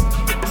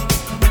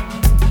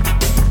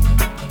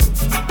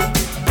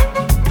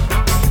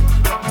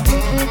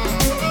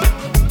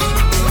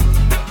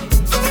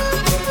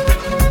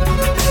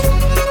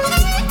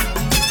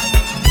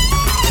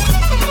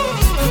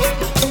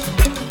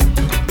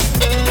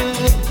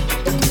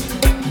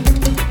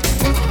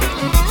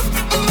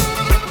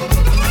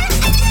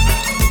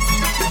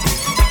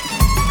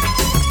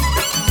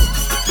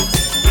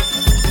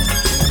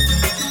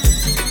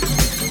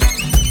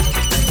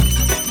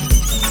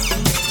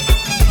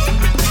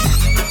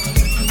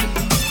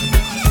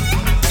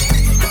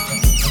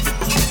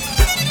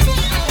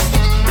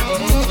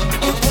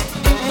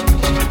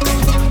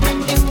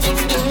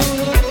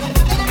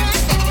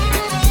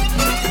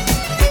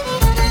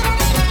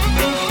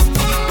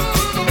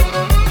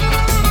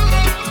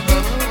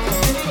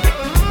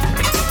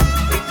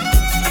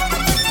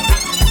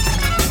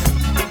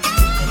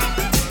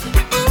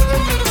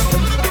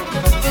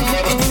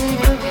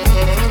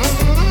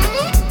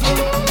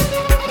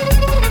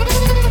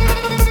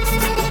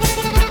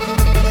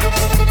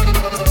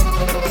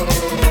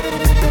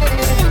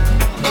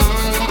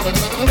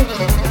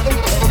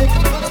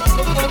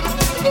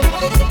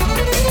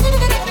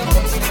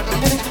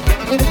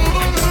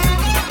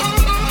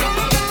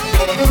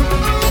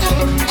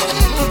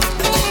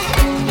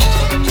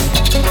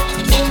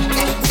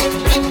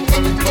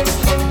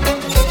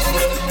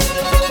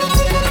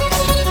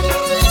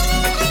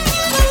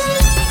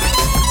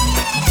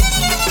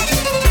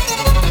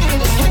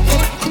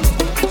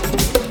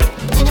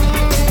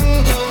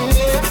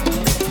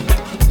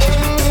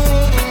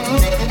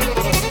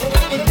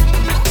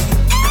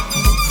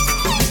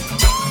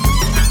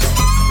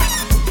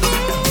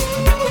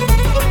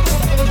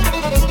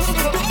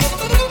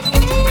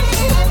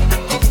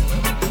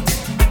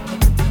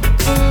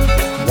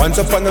 Once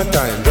upon a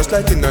time, just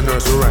like in a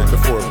nursery rhyme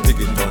before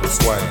piggy turned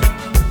swine.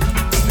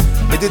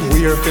 Me did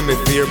wear for me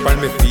fear upon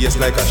me face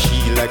like a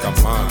shield, like a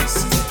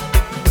mask.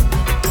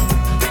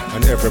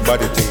 And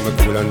everybody think me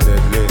cool and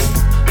deadly.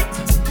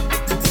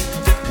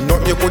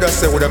 Nothing you could have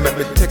said would have made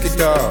me take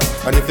it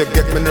off. And if you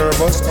get me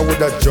nervous, I would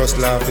have just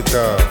laugh it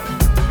off.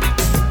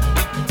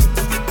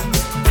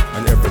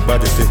 And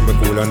everybody think me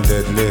cool and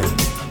deadly.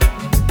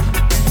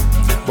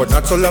 But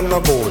not so long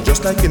ago,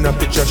 just like in a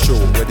picture show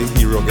where the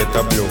hero get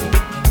a blow.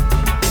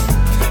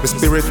 My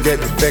spirit get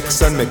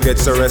vexed and me get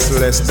so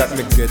restless that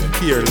me get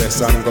careless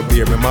and go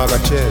bear my mother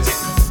chest.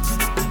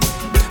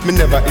 Me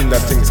never in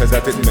that thing says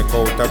that it make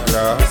out a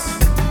glass.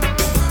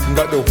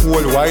 That the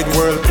whole wide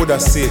world could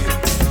have seen.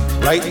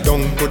 Right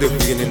down to the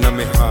vein in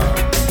my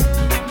heart.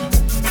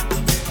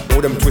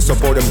 How them twist up,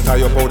 how them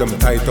tie up, how them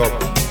tight up.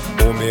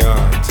 Oh me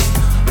heart.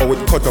 How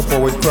it cut up,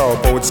 how it crawl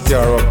up, how it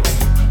scare up.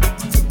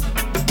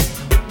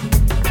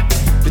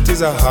 It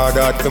is a hard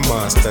art to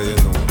master, you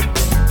know.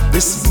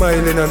 This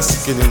smiling and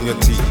skin in your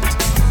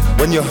teeth.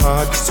 When your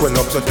heart swell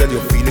up, so tell you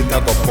feel it a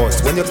go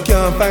bust. When you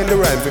can't find the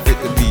rhyme to fit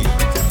the beat.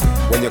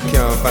 When you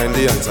can't find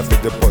the answer for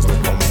the puzzle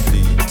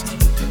complete.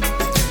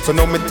 So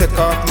now me take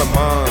off my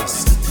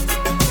mask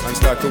and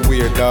start to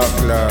wear dark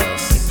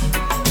glass.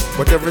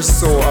 But every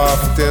so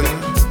often,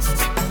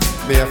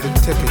 me have to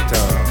take it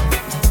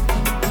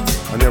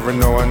off. And every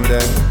now and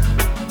then,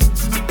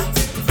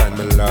 I find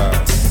me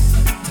lost.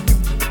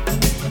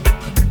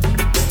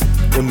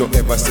 Who no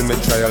ever see me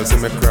trials, see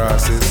me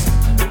crosses.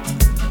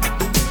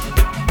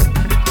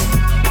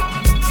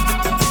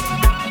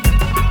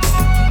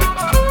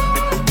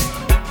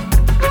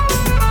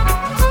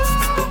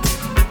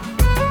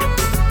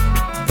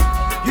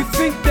 You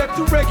think that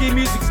the reggae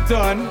music's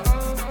done?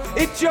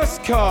 It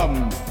just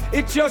come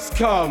it just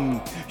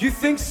come. You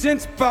think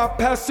since Bob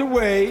passed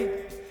away,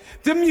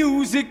 the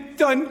music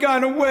done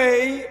gone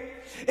away?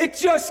 It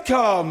just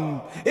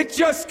come,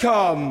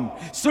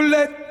 so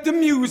let the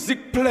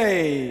music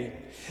play.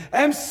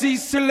 MC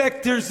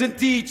selectors and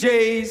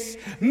DJs,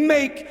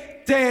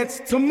 make dance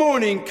till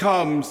morning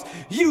comes.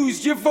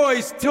 Use your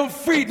voice till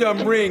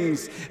freedom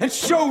rings, and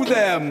show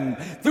them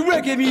the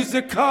reggae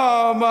music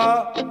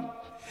karma.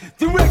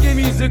 The reggae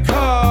music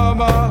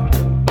karma.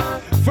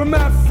 From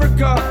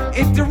Africa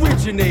it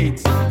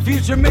originates, via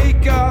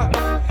Jamaica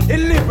it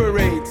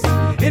liberates,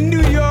 in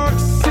New York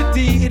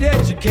City it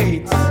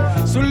educates.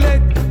 So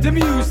let the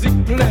music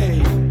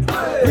play.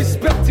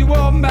 Respect to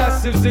all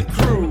massives and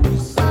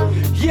crews.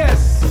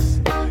 Yes,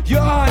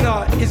 your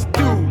honor is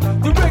due.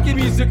 The reggae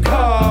music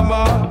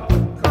karma.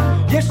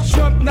 Yes,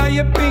 jump now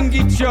you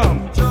bingy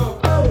jump.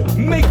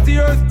 Make the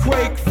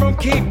earthquake from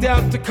Cape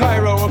Town to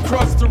Cairo,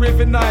 across the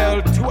River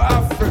Nile to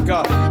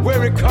Africa,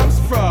 where it comes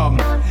from,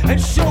 and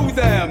show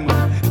them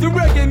the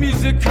reggae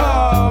music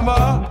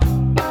karma.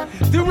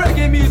 The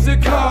reggae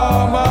music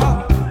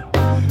karma.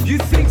 You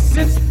think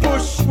since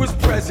Bush was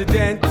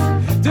president,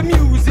 the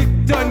music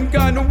done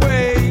gone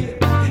away?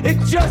 It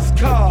just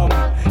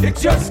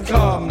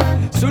come,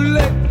 so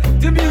let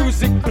the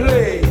music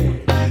play.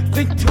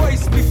 Think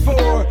twice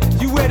before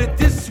you edit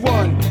this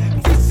one.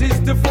 This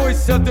is the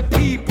voice of the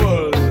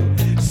people,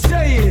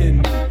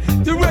 saying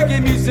the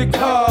reggae music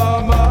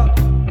karma.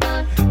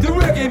 The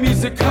reggae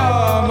music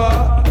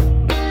karma.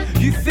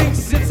 You think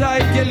since I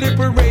get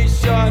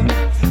liberation,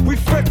 we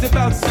fret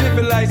about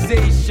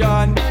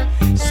civilization,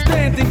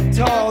 standing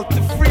tall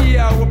to free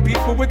our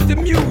people with the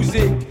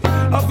music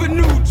of a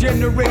new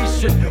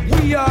generation.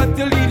 We are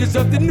the leaders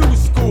of the new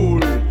school.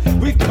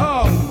 We've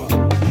come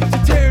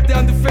to tear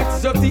down the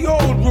fences of the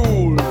old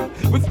rule,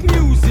 with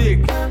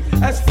music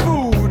as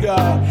food.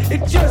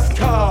 It just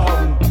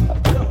come.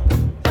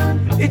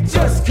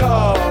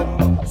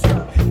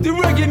 The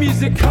reggae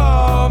music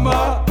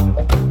karma.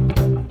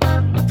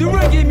 The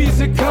reggae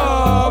music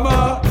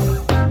karma.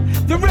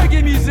 The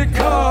reggae music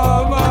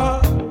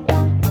karma.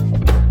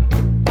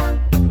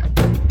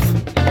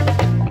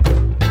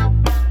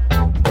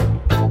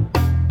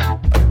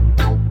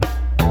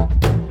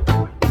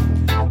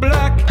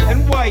 Black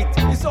and white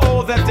is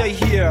all that they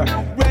hear.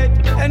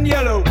 Red and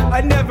yellow,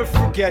 I never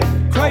forget.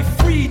 Cry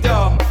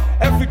freedom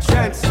every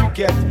chance you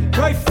get.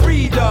 Cry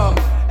freedom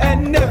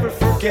and never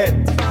forget.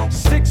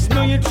 6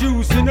 million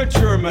Jews in a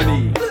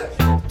Germany,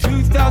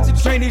 2,000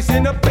 trainees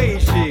in a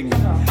Beijing,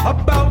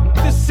 about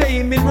the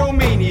same in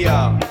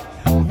Romania.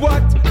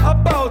 What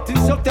about in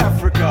South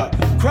Africa?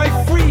 Cry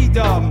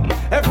freedom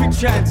every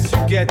chance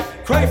you get.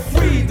 Cry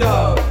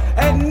freedom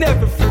and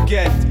never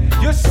forget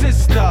your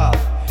sister,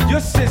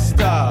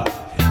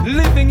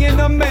 living in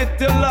a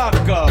mental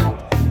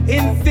lockup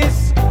in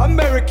this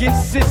American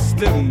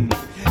system.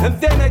 And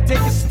then I take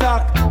a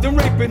stock, then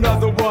rape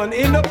another one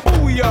in a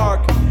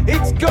booyark.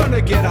 It's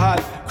gonna get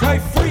hot. Cry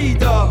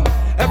freedom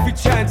every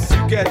chance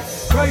you get.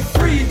 Cry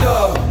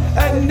freedom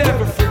and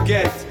never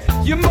forget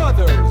your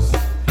mothers,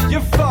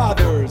 your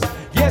fathers.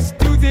 Yes,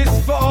 do this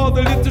for all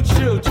the little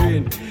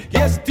children.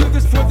 Yes, do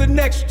this for the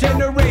next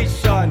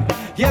generation.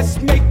 Yes,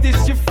 make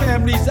this your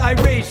family's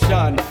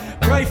iration.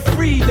 Cry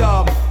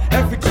freedom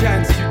every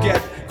chance you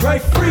get. Cry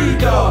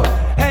freedom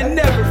and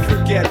never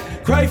forget.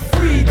 Cry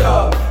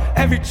freedom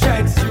every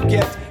chance you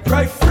get.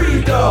 Cry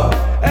freedom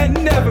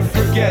and never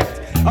forget.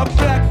 A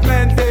black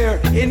man there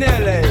in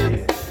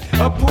LA,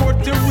 a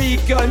Puerto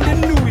Rican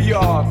in New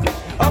York,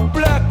 a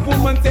black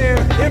woman there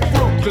in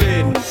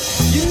Brooklyn.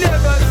 You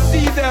never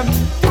see them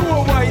do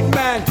a white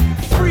man.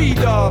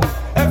 Freedom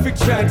every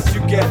chance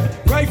you get.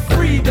 Cry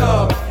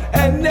freedom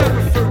and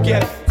never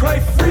forget. Cry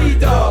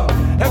freedom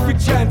every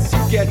chance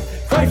you get.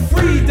 Cry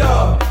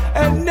freedom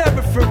and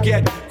never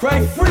forget.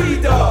 Cry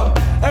freedom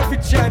every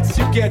chance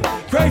you get.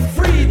 Cry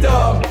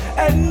freedom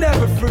and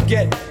never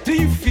forget. Do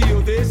you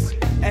feel this?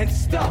 And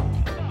stop.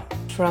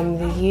 From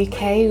the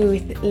UK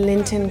with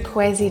Linton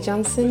Kwesi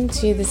Johnson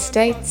to the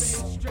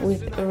States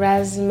with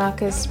Raz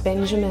Marcus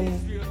Benjamin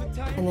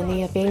and the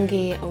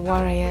Nyabingi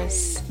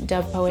Warriors.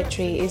 Dub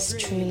poetry is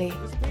truly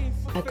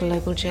a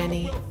global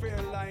journey.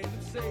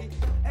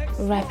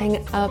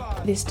 Wrapping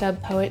up this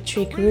dub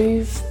poetry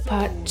groove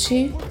part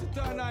 2,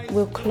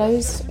 we'll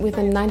close with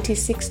a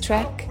 96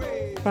 track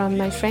from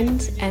my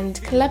friend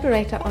and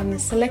collaborator on the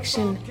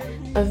selection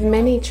of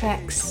many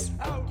tracks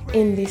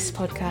in this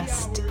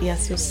podcast,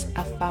 Yasus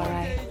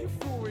Afari,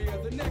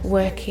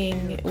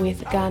 working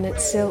with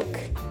Garnet Silk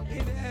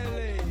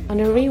on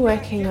a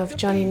reworking of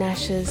Johnny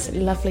Nash's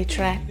lovely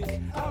track,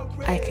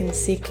 I Can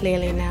See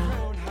Clearly Now.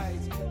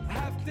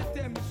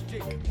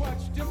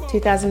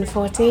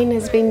 2014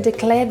 has been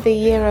declared the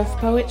Year of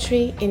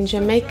Poetry. In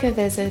Jamaica,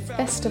 there's a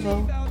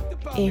festival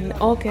in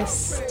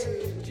August.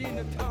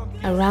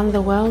 Around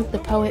the world, the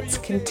poets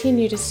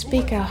continue to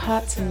speak our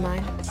hearts and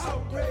minds.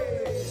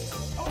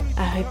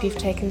 I hope you've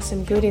taken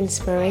some good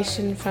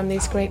inspiration from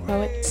these great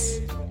poets,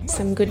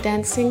 some good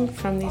dancing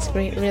from these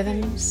great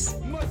rhythms.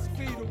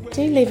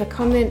 Do leave a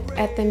comment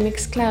at the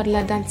Mixcloud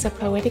La Danza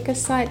Poetica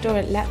site or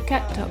at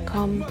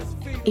lapkat.com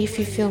if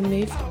you feel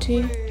moved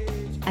to.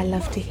 I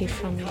love to hear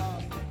from you.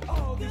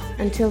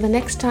 Until the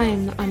next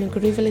time on a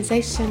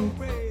Groovalization,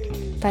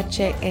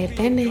 Pace e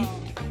Bene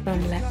from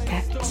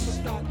LAPKAT.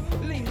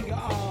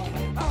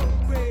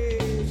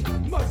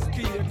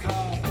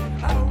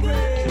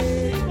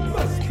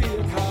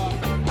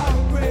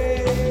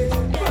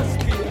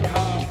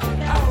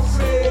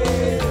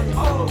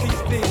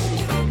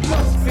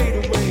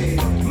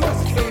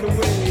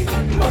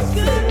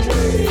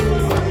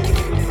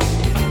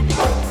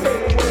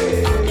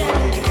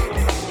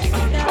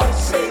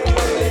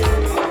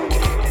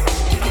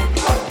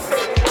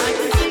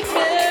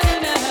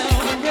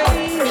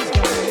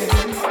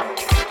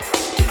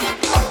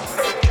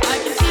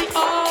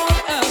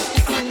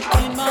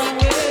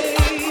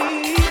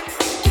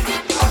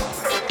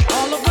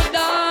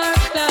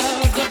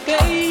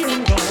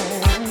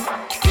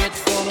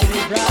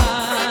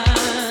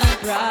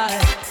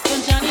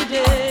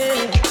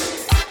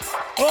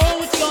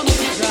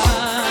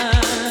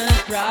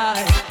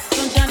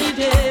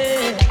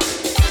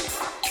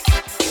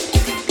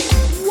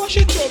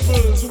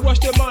 Wash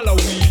them all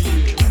away.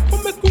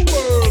 Come make you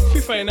work,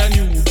 you find a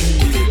new day.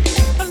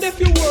 And if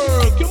you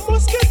work, you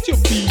must get your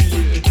pay.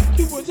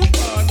 You was your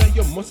father,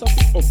 you must have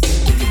to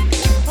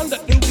upgrade. And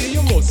that the way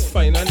you must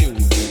find a new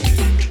day.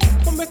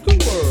 Come make you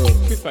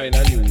work, you find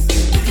a new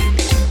day.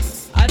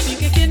 I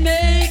think I can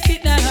make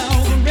it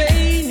now, the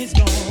rain is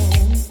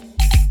gone.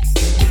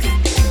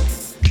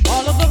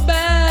 All of the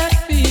bad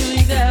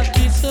feelings have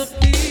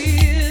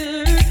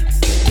disappeared.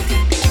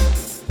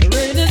 The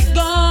rain is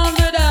gone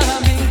that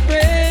I've been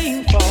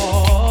praying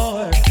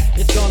for.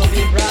 It's gonna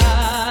be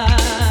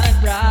bright,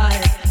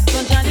 bright,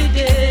 sunshiny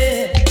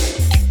day.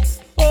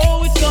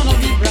 Oh, it's gonna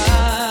be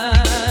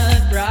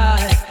bright,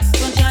 bright,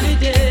 sunshiny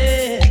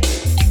day.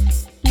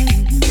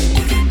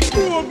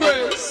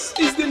 Progress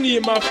is the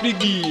name of the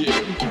game.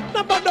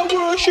 Now but the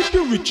worship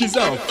your riches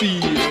and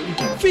fame.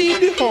 Feed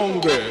the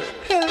hungry,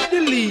 help the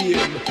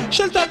lame,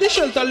 shelter the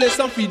shelterless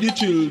and feed the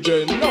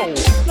children.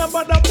 Now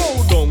but the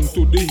bow down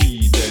to the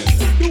heathen.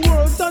 The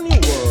world's on your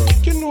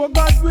work, you know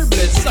God will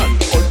bless,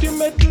 and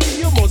ultimately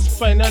you must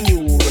find a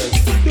new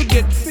rest. You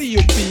get for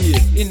your pay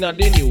in a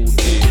the new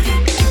day.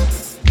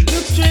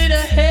 Look straight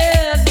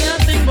ahead,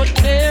 nothing but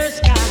clear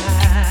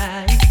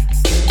sky.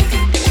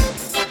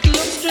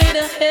 Look straight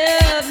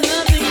ahead,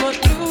 nothing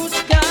but blue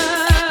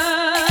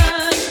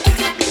sky.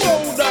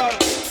 Now that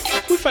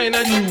we find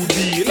a new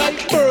day,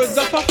 like birds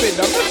of a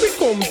feather, make we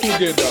come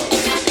together.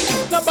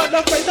 Now but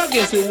the fight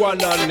against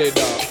one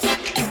another.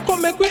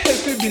 Come make we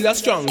help you build a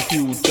strong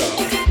future.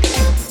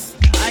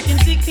 I can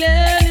see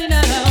clearly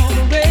now,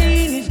 the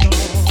rain is gone.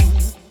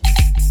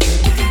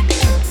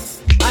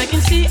 I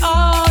can see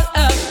all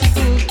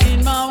obstacles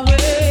in my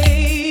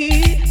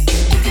way.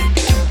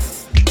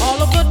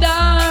 All of the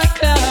dark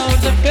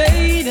clouds are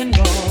fading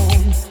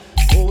gone.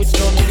 Oh, it's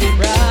gonna be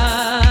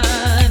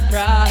bright,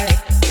 bright,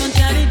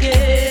 sunshiny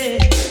day.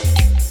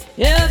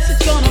 Yes,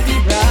 it's gonna be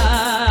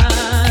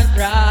bright,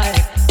 bright,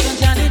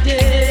 sunshiny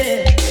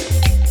day.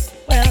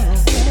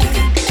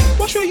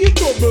 Wash away your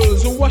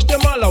troubles, wash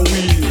them all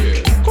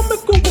away. Come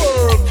make you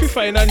work, you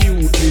find a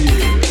new day.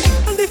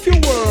 And if you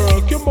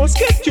work, you must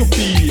get your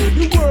pay.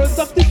 The words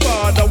of the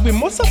Father, we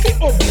must have to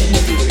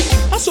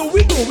obey. And so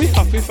we know we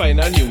have to find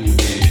a new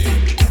day.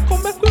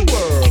 Come make we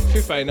work,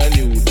 you find a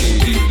new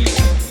day.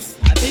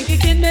 I think you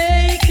can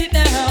make it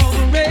now,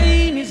 the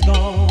rain is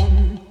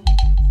gone.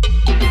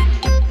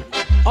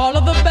 All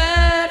of the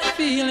bad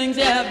feelings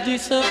have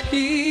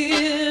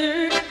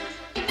disappeared.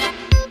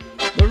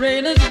 The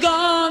rain is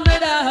gone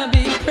that I've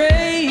been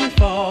praying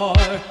for.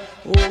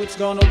 Oh, it's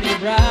gonna be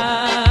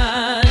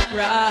bright,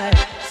 bright,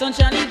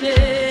 sunshiny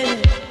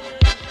day.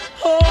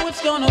 Oh,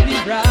 it's gonna be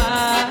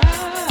bright,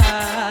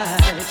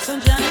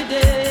 sunshiny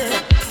day.